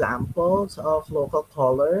some examples of local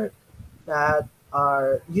color that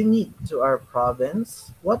are unique to our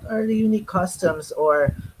province? What are the unique customs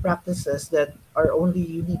or practices that are only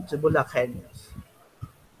unique to Bulacanos?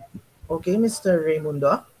 Okay, Mr.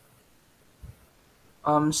 Raimundo.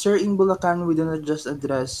 Sir, in Bulacan, we do not just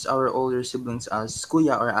address our older siblings as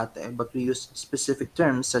kuya or ate, but we use specific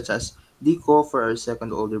terms such as diko for our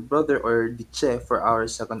second older brother or diche for our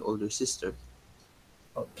second older sister.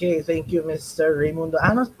 Okay, thank you, Mr. Raimundo.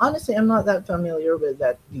 Honestly, I'm not that familiar with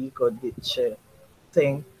that Dico Ditche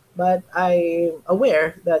thing, but I'm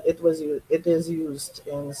aware that it is used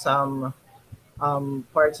in some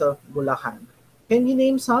parts of Bulacan. Can you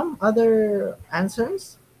name some other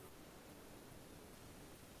answers?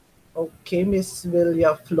 Okay, Miss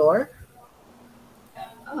Villaflor.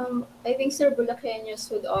 I think Sir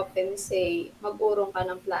Bulakeños would often say, mag-urong ka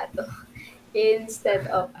ng plato instead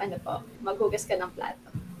of, ano po, maghugas ka ng plato.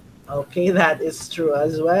 Okay, that is true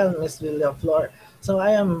as well, Miss Villaflor. So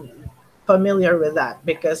I am familiar with that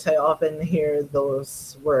because I often hear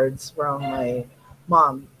those words from my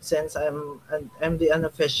mom since I'm the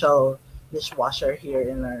unofficial dishwasher here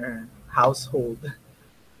in our household.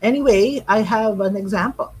 Anyway, I have an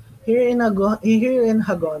example. Here in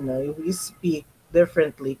Hagonoy, we speak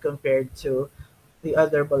differently compared to the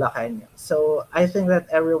other Bulacanos. So I think that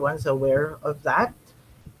everyone's aware of that.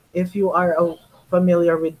 If you are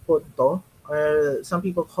familiar with Punto, or some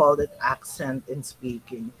people call it accent in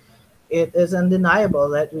speaking, it is undeniable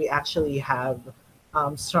that we actually have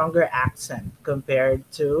stronger accent compared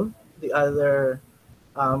to the other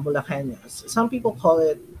Bulacanos. Some people call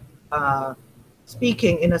it uh,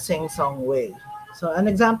 speaking in a sing-song way. So an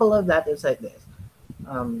example of that is like this.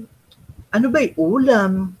 Um, ano ba'y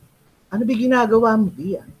ulam? Ano ba ginagawa mo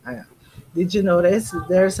diyan? Ayan. Did you notice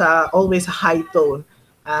there's always a high tone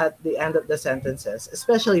at the end of the sentences,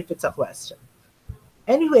 especially if it's a question?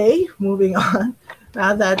 Anyway, moving on.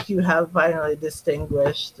 Now that you have finally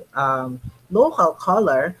distinguished local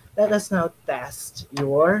color, let us now test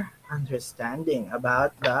your understanding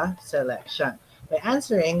about the selection by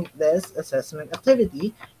answering this assessment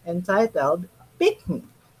activity entitled Pick Me.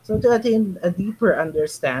 So, to attain a deeper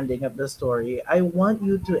understanding of the story, I want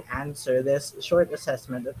you to answer this short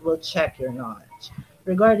assessment that will check your knowledge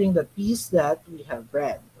regarding the piece that we have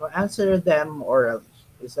read. Or answer them orally.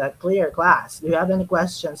 Is that clear, class? Do you have any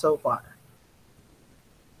questions so far?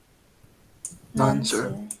 None, None, sir.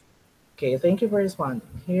 sir. Okay, thank you for responding.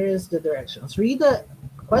 Here is the directions. Read the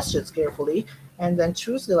questions carefully and then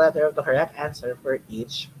choose the letter of the correct answer for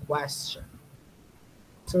each question.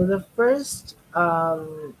 So the first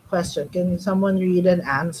question, can someone read an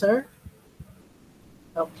answer?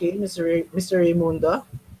 Okay, Mr. Raimundo.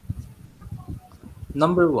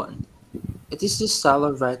 Number 1. It is the style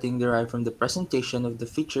of writing derived from the presentation of the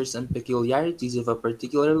features and peculiarities of a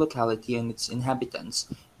particular locality and its inhabitants.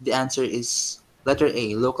 The answer is letter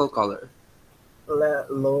A, local color.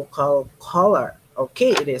 Local color.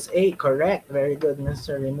 Okay, it is A, correct. Very good,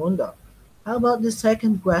 Mr. Raimundo. How about the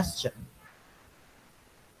second question?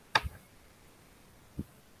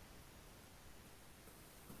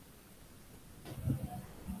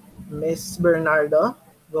 Miss Bernardo,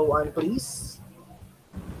 go on, please.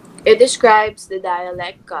 It describes the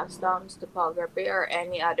dialect, customs, topography, or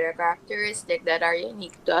any other characteristic that are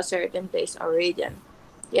unique to a certain place or region.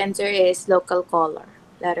 The answer is local color.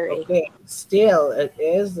 Letter A. Okay, still it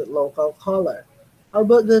is local color. How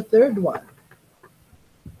about the third one?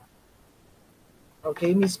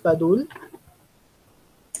 Okay, Miss Padul.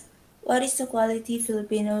 What is the quality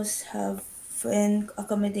Filipinos have when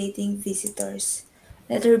accommodating visitors?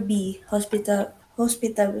 Letter B, hospitality.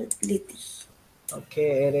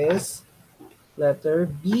 Okay, it is letter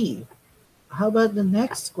B. How about the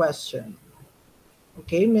next question?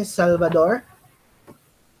 Okay, Miss Salvador.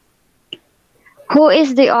 Who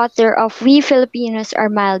is the author of We Filipinos Are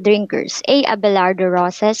Mild Drinkers? A. Abelardo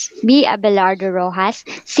Roces, B. Abelardo Rojas,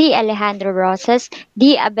 C. Alejandro Roces,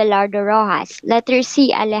 D. Abelardo Rojas. Letter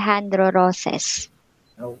C. Alejandro Roces.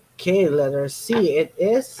 Okay, letter C. It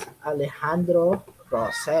is Alejandro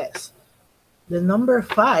Roces. The number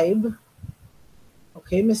 5.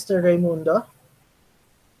 Okay, Mr. Raimundo.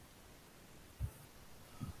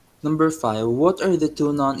 Number 5. What are the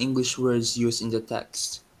two non-English words used in the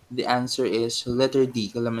text? The answer is letter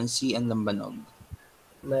D, calamansi and lambanog.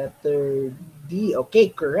 Letter D. Okay,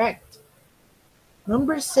 correct.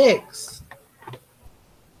 Number 6.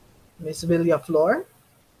 Miss Villaflor.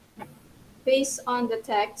 Based on the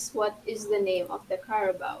text, what is the name of the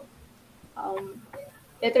Carabao? Um,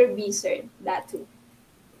 letter B, sir. That too.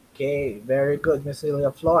 Okay, very good, Miss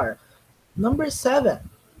Celia Flor. Number 7.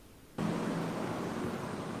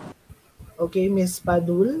 Okay, Miss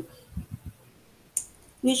Padul.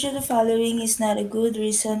 Which of the following is not a good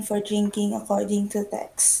reason for drinking according to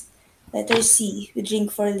text? Letter C. We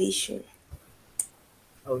drink for leisure.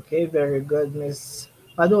 Okay, very good, Miss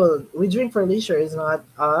Padul. We drink for leisure is not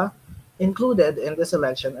included in the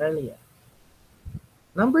selection earlier.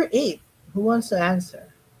 Number 8. Who wants to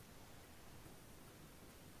answer?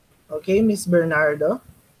 Okay, Miss Bernardo.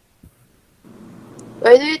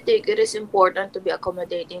 Why do you think it is important to be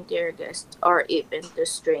accommodating to your guests or even to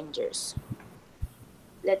strangers?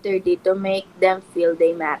 Letter D, to make them feel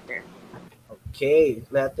they matter. Okay,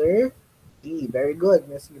 letter D. Very good,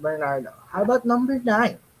 Miss Bernardo. How about number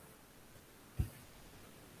 9?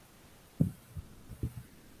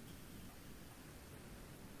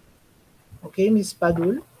 Okay, Miss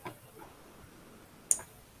Padul.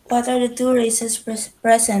 What are the two races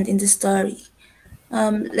present in the story?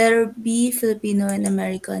 Letter B. Filipino and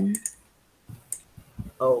American.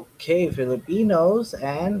 Okay, Filipinos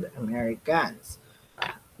and Americans.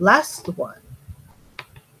 Last one,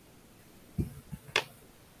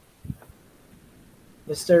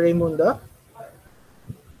 Mr. Raimundo.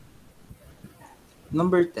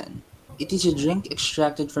 Number 10. It is a drink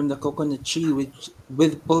extracted from the coconut tree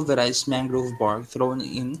with pulverized mangrove bark thrown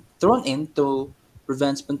in to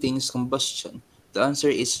prevent spontaneous combustion. The answer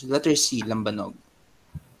is letter C, lambanog.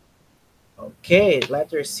 Okay,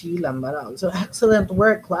 letter C, Lambarao. So excellent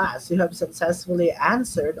work, class. You have successfully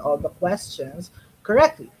answered all the questions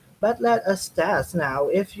correctly. But let us test now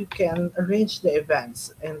if you can arrange the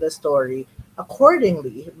events in the story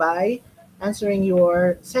accordingly by answering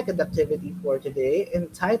your second activity for today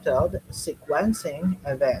entitled Sequencing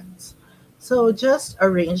Events. So just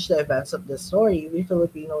arrange the events of the story. We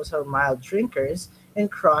Filipinos are mild drinkers in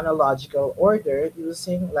chronological order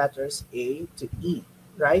using letters A to E.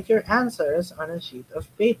 Write your answers on a sheet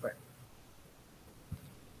of paper.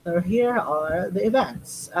 So here are the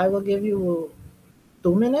events. I will give you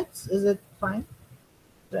 2 minutes. Is it fine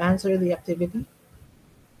to answer the activity?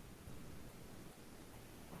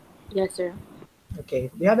 Yes, sir.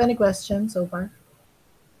 Okay. Do you have any questions so far?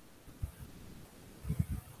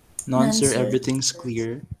 None, None, sir, sir. everything's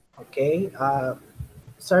clear. Okay.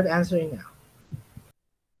 Start answering now.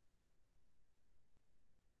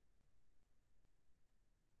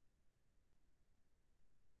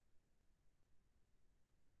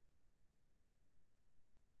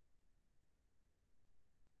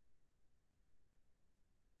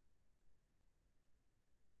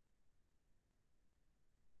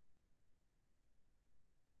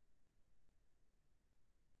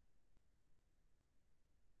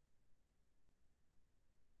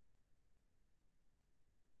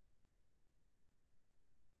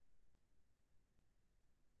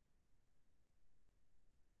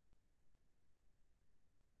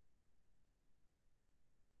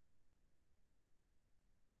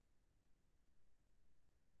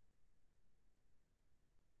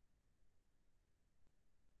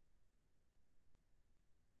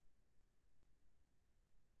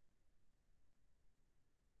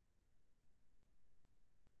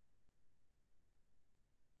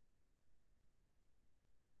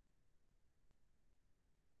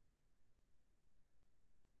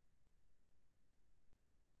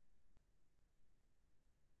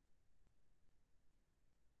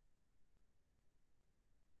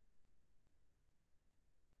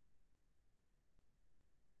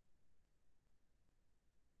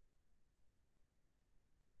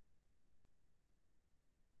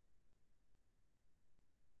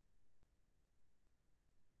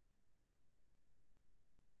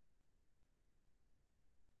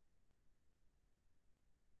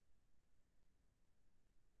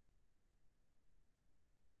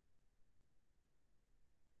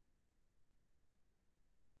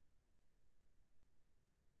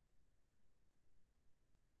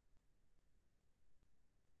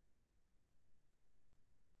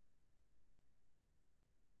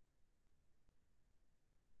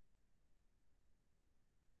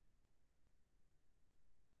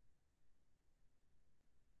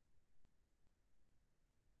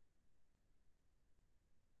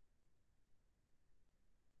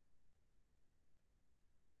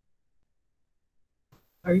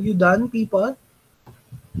 Are you done, people?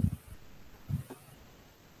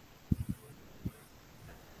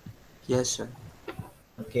 Yes, sir.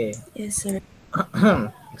 Okay. Yes, sir.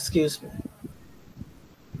 Excuse me.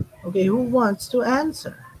 Okay, who wants to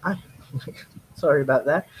answer? Sorry about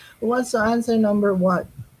that. Who wants to answer number 1?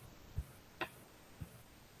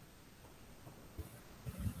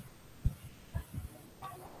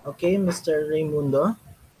 Okay, Mr. Raimundo.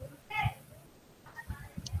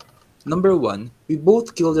 Number one, we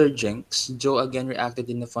both killed our drinks. Joe again reacted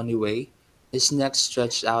in a funny way. His neck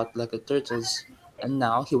stretched out like a turtle's, and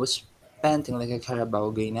now he was panting like a carabao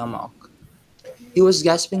gaining amok. He was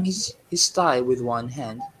gasping his thigh with one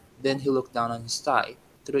hand. Then he looked down on his thigh,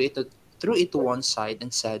 threw it to one side,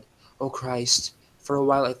 and said, "Oh Christ! For a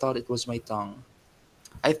while I thought it was my tongue.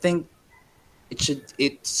 I think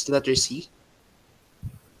it's letter C."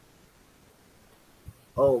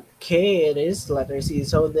 Okay, it is letter C.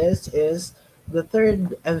 So this is the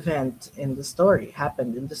third event in the story,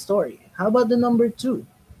 happened in the story. How about the number two?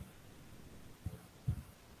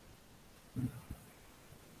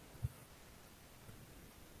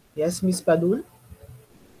 Yes, Miss Padul?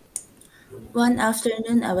 One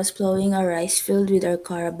afternoon, I was plowing a rice field with our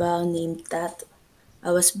carabao named Tato.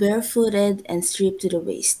 I was barefooted and stripped to the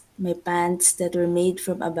waist. My pants, that were made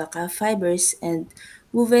from abaca fibers and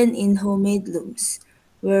woven in homemade looms,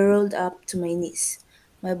 were rolled up to my knees.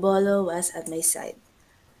 My bolo was at my side.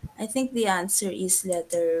 I think the answer is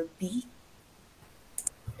letter B.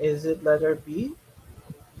 Is it letter B?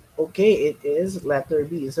 Okay, it is letter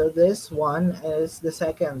B. So this one is the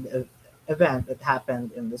second event that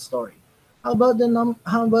happened in the story. How about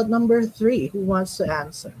number three? Who wants to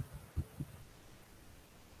answer?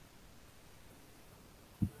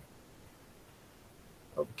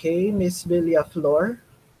 Okay, Miss Billia Flor.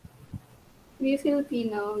 We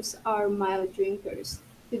Filipinos are mild drinkers.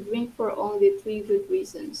 We drink for only three good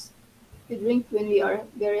reasons. We drink when we are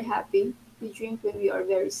very happy, we drink when we are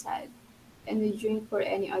very sad, and we drink for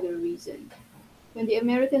any other reason. When the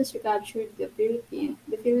Americans recaptured the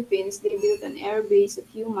Philippines, they built an air base a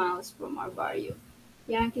few miles from our barrio.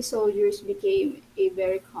 Yankee soldiers became a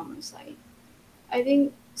very common sight. I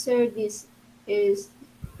think, sir, this is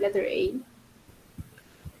letter A.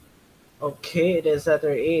 Okay, it is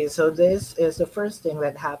letter A. So this is the first thing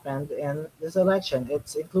that happened in this election.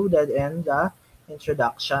 It's included in the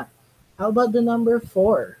introduction. How about the number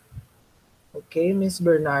four? Okay, Miss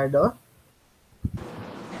Bernardo.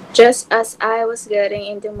 Just as I was getting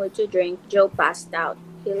in the mood to drink, Joe passed out.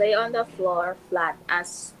 He lay on the floor flat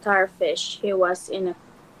as starfish. He was in a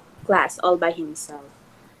class all by himself.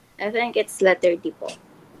 I think it's letter D po.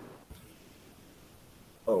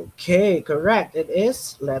 Okay, correct. It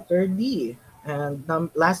is letter D. And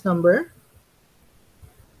last number.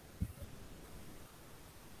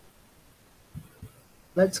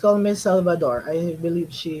 Let's call Miss Salvador. I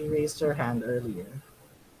believe she raised her hand earlier.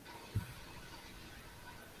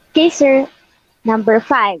 Okay, sir. Number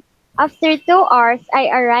 5. After 2 hours, I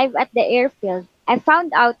arrived at the airfield. I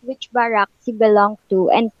found out which barracks he belonged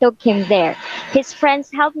to and took him there. His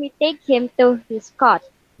friends helped me take him to his cot.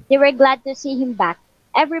 They were glad to see him back.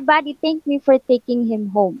 Everybody thanked me for taking him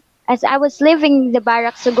home. As I was leaving the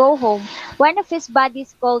barracks to go home, one of his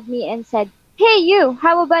buddies called me and said, "Hey you,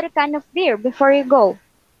 how about a can of beer before you go?"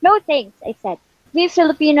 "No thanks," I said. We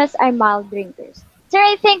Filipinos are mild drinkers. Sir,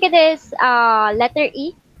 I think it is letter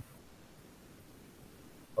E.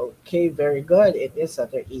 Okay, very good. It is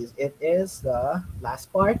letter E. It is the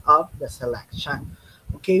last part of the selection.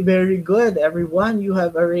 Okay, very good, everyone. You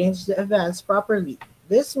have arranged the events properly.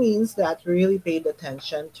 This means that you really paid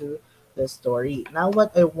attention to the story. Now,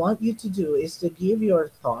 what I want you to do is to give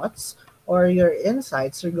your thoughts or your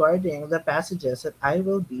insights regarding the passages that I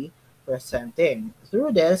will be presenting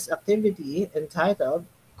through this activity entitled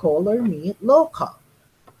Color Me Local.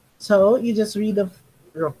 So you just read the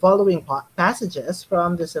following passages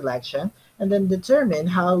from the selection and then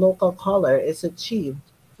determine how local color is achieved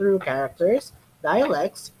through characters,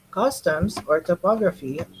 dialects, customs, or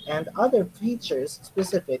topography, and other features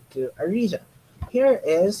specific to a region. Here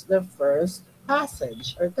is the first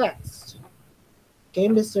passage or text. Okay,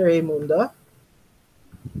 Mr. Raimundo.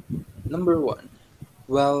 Number one.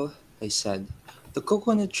 "Well," I said, "the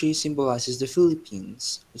coconut tree symbolizes the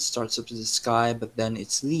Philippines. It starts up to the sky, but then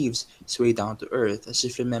its leaves sway down to earth, as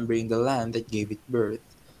if remembering the land that gave it birth.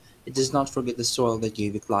 It does not forget the soil that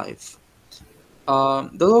gave it life."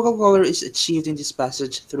 The local color is achieved in this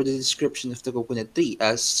passage through the description of the coconut tree,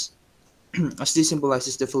 as this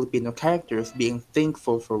symbolizes the Filipino character of being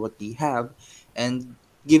thankful for what they have and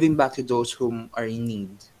giving back to those whom are in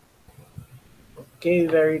need.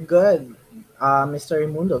 Okay, very good, Mr.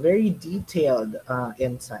 Raimundo. Very detailed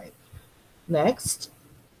insight. Next,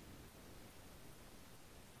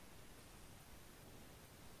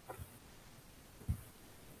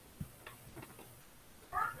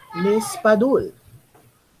 Miss Padul.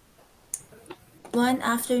 One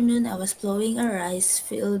afternoon, I was plowing a rice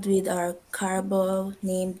field with our carabao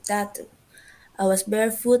named Tato. I was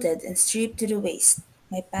barefooted and stripped to the waist.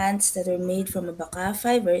 My pants, that were made from abaca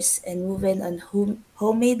fibers and woven on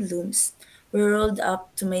homemade looms, were rolled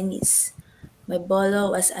up to my knees. My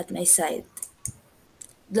bolo was at my side.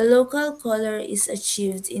 The local color is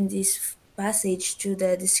achieved in this passage through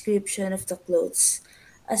the description of the clothes,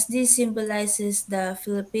 as this symbolizes the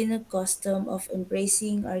Filipino custom of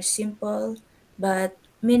embracing our simple but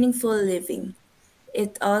meaningful living.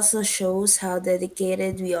 It also shows how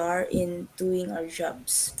dedicated we are in doing our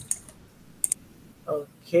jobs.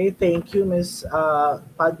 Okay, thank you, Miss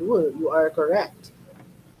Padul. You are correct.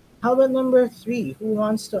 How about number three? Who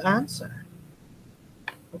wants to answer?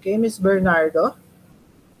 Okay, Miss Bernardo.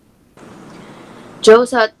 Joe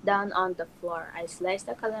sat down on the floor. I sliced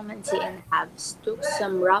the calamansi in halves, took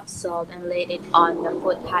some rough salt, and laid it on the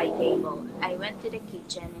foot high table. I went to the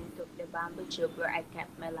kitchen and took the bamboo tube where I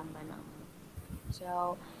kept my lambanog.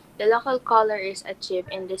 So, the local color is achieved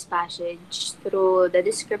in this passage through the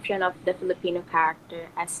description of the Filipino character,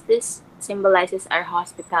 as this symbolizes our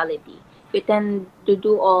hospitality. We tend to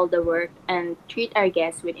do all the work and treat our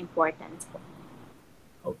guests with importance.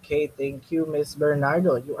 Okay, thank you, Miss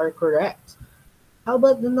Bernardo. You are correct. How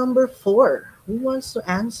about the number four? Who wants to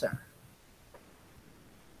answer?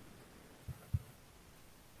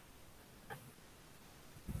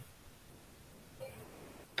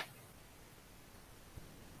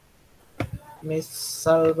 Miss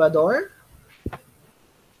Salvador?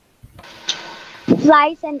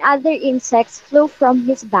 Flies and other insects flew from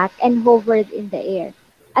his back and hovered in the air.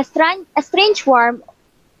 A strange warm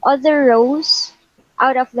odor rose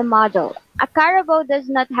out of the model. A carabao does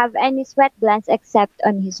not have any sweat glands except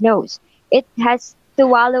on his nose. It has to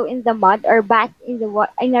wallow in the mud or bath in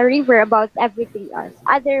a river about every 3 hours.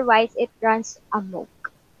 Otherwise, it runs amok.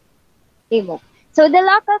 So the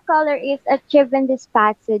local color is achieved in this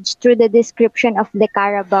passage through the description of the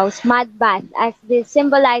carabao's mud bath, as this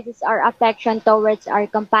symbolizes our affection towards our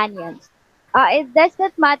companions. It does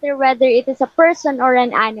not matter whether it is a person or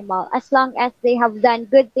an animal, as long as they have done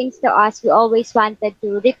good things to us, we always wanted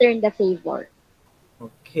to return the favor.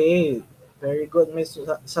 Okay, very good, Miss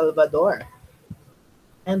Salvador.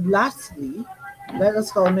 And lastly, let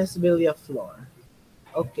us call Miss Villaflor.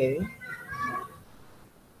 Okay,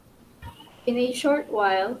 In a short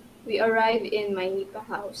while, we arrived in my Nipa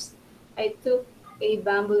house. I took a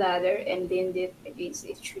bamboo ladder and leaned it against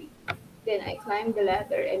a tree. Then I climbed the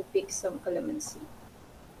ladder and picked some calamansi.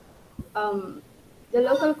 Um, the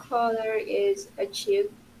local color is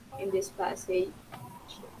achieved in this passage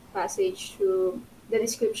through the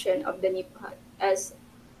description of the Nipa hut, as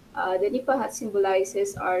the Nipa hut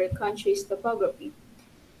symbolizes our country's topography.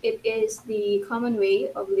 It is the common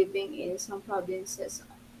way of living in some provinces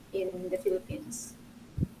in the Philippines.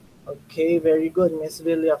 okay, very good, Miss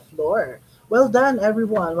Villaflor. Well done,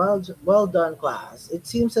 everyone. Well done, class. It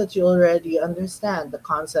seems that you already understand the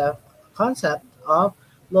concept of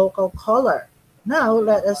local color. Now,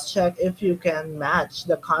 let us check if you can match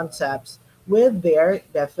the concepts with their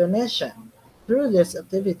definition through this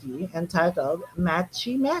activity entitled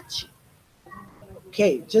Matchy Matchy.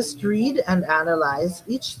 Okay, just read and analyze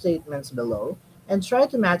each statements below and try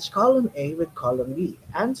to match column A with column B.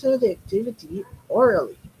 Answer the activity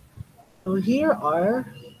orally. So here are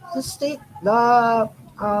the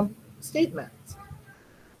statements.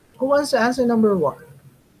 Who wants to answer number one?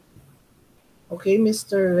 Okay,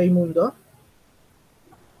 Mr. Raimundo.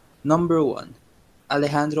 Number 1.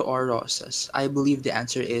 Alejandro Roces. I believe the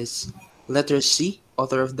answer is letter C,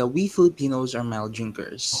 author of the We Filipinos Are Mild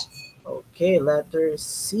Drinkers. Okay, letter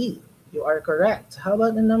C. You are correct. How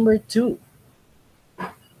about the number two?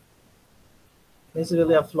 Miss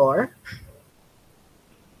Villaflor.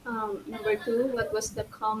 Number two, what was the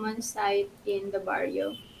common sight in the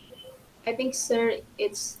barrio? I think, sir,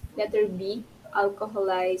 it's letter B,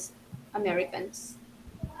 alcoholized Americans.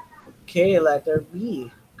 Okay, letter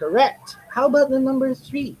B. Correct. How about the number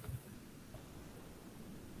three?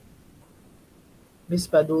 Miss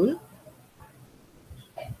Padul.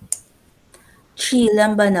 3.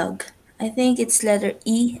 Lambanog. I think it's letter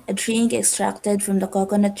E, a drink extracted from the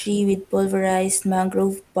coconut tree with pulverized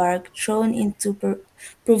mangrove bark thrown in to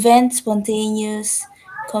prevent spontaneous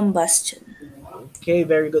combustion. Okay,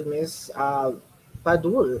 very good, Miss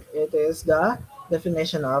Padul. It is the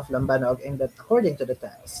definition of lambanog in that according to the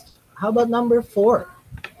text. How about number four?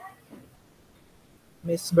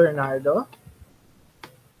 Miss Bernardo.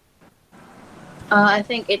 I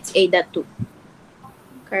think it's A Datu.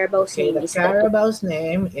 Carabao's Okay, name the is Datu. Carabao's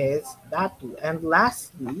name is Datu. And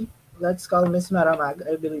lastly, let's call Miss Maramag.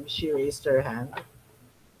 I believe she raised her hand.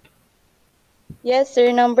 Yes,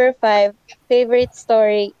 sir. Number five, favorite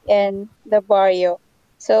story in the barrio.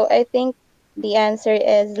 So I think the answer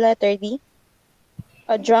is letter D,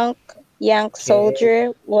 a drunk Young Okay.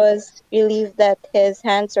 soldier was relieved that his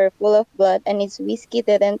hands were full of blood and his whiskey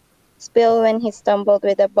didn't spill when he stumbled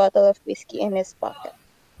with a bottle of whiskey in his pocket.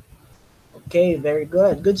 Okay, very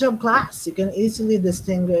good. Good job, class. You can easily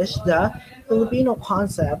distinguish the Filipino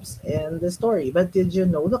concepts in the story. But did you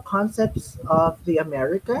know the concepts of the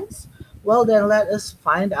Americans? Well, then let us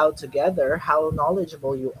find out together how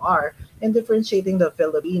knowledgeable you are in differentiating the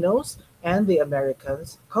Filipinos and the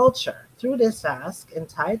Americans' culture through this task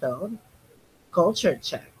entitled Culture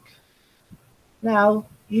Check. Now,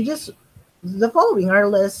 the following are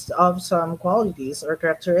lists of some qualities or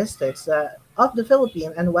characteristics of the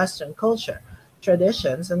Philippine and Western culture,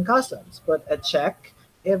 traditions, and customs. Put a check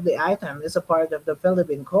if the item is a part of the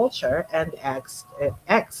Philippine culture and X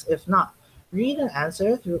if not. Read and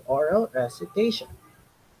answer through oral recitation.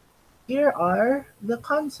 Here are the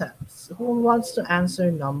concepts. Who wants to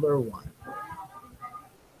answer number one?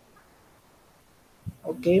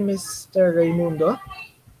 Okay, Mr. Raimundo.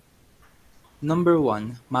 Number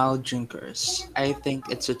one, mild drinkers. I think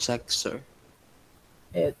it's a check, sir.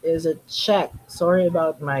 It is a check. Sorry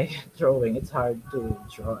about my drawing. It's hard to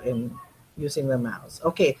draw in using the mouse.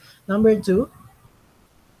 Okay, number two,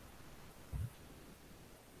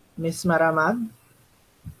 Miss Maramag.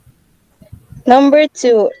 Number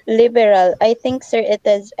two, liberal. I think, sir, it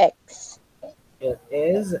is X. It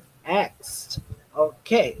is X.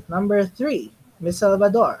 Okay, number three, Miss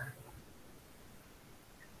Salvador.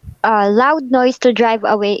 Loud noise to drive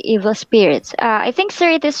away evil spirits. I think,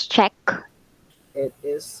 sir, it is check. It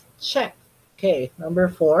is check. Okay, number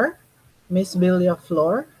four, Miss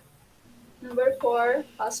Villaflor. Number four,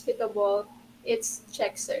 hospitable. It's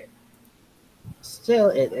check, sir. Still,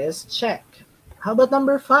 it is check. How about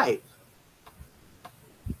number five,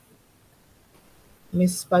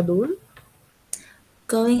 Miss Padul?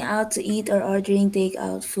 Going out to eat or ordering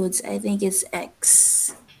takeout foods, I think it's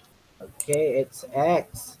X. Okay, it's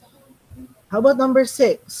X. How about number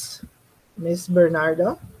six, Miss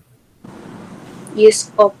Bernardo?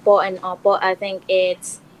 Use Oppo and Oppo. I think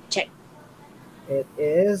it's check. It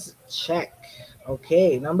is check.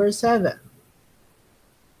 Okay, number seven,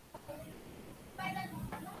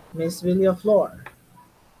 Miss Villaflor.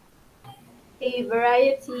 A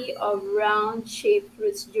variety of round-shaped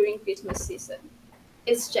fruits during Christmas season.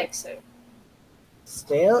 It's check, sir.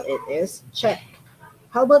 Still, it is check.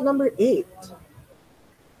 How about number eight?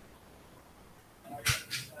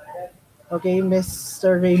 Okay,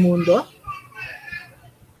 Mr. Raimundo.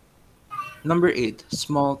 Number eight,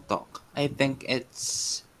 small talk. I think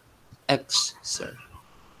it's X, sir.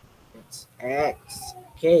 It's X.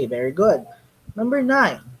 Okay, very good. Number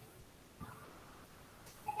nine,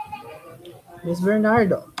 Miss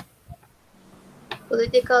Bernardo.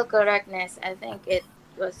 Political correctness. I think it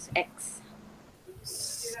was X.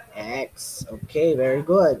 X. Okay, very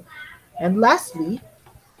good. And lastly,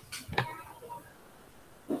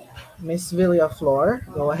 Miss Villaflor,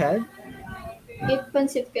 go ahead. It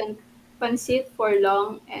pancit for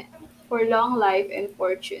long life and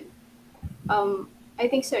fortune. I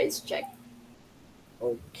think, sir, it's check.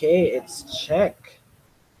 Okay, it's check.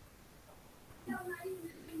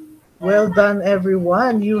 Well done,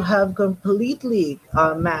 everyone. You have completely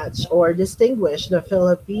matched or distinguished the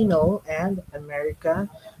Filipino and American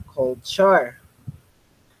culture.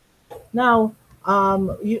 Now,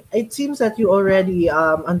 it seems that you already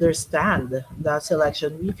understand the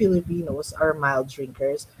selection We Filipinos Are Mild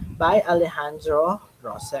Drinkers by Alejandro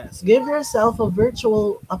Roces. Give yourself a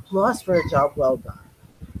virtual applause for a job well done.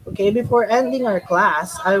 Okay, before ending our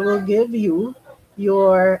class, I will give you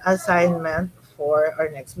your assignment for our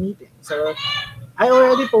next meeting. So I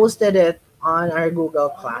already posted it on our Google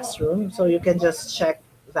Classroom, so you can just check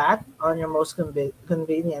that on your most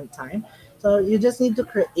convenient time. So you just need to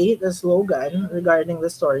create a slogan regarding the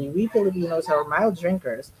story We Filipinos Are Mild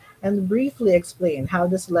Drinkers and briefly explain how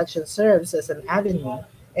the selection serves as an avenue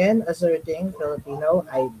in asserting Filipino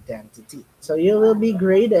identity. So you will be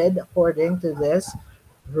graded according to this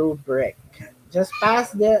rubric. Just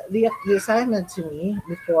pass the assignment to me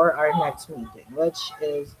before our next meeting, which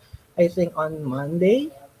is, I think, on Monday.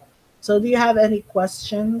 So, do you have any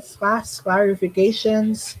questions, class,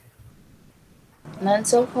 clarifications? None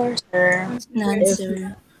so far, sir. Answer, None, sir. If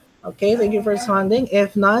sir. Okay, thank you for responding.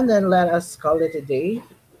 If none, then let us call it a day.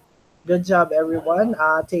 Good job, everyone.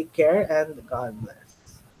 Take care and God bless.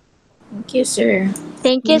 Thank you, sir. Thank you,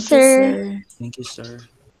 Thank you, sir. sir. Thank you, sir.